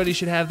think everybody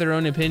should have their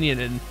own opinion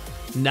and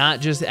not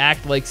just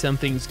act like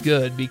something's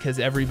good because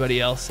everybody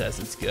else says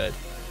it's good.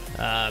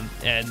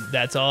 And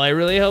that's all I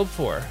really hope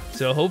for.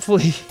 So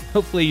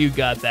hopefully you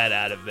got that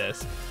out of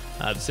this.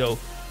 So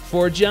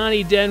for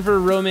Johnny Denver,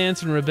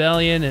 Romance and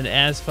Rebellion, and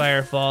As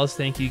Fire Falls,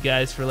 thank you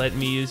guys for letting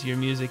me use your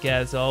music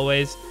as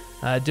always.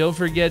 Don't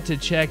forget to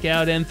check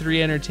out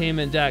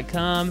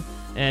n3entertainment.com.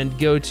 and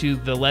go to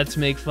the Let's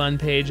Make Fun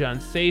page on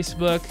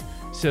Facebook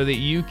so that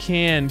you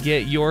can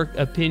get your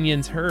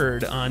opinions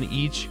heard on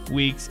each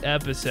week's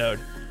episode.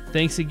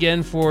 Thanks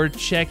again for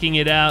checking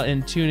it out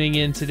and tuning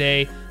in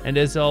today. And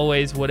as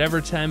always,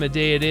 whatever time of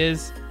day it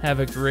is, have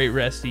a great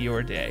rest of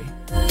your day.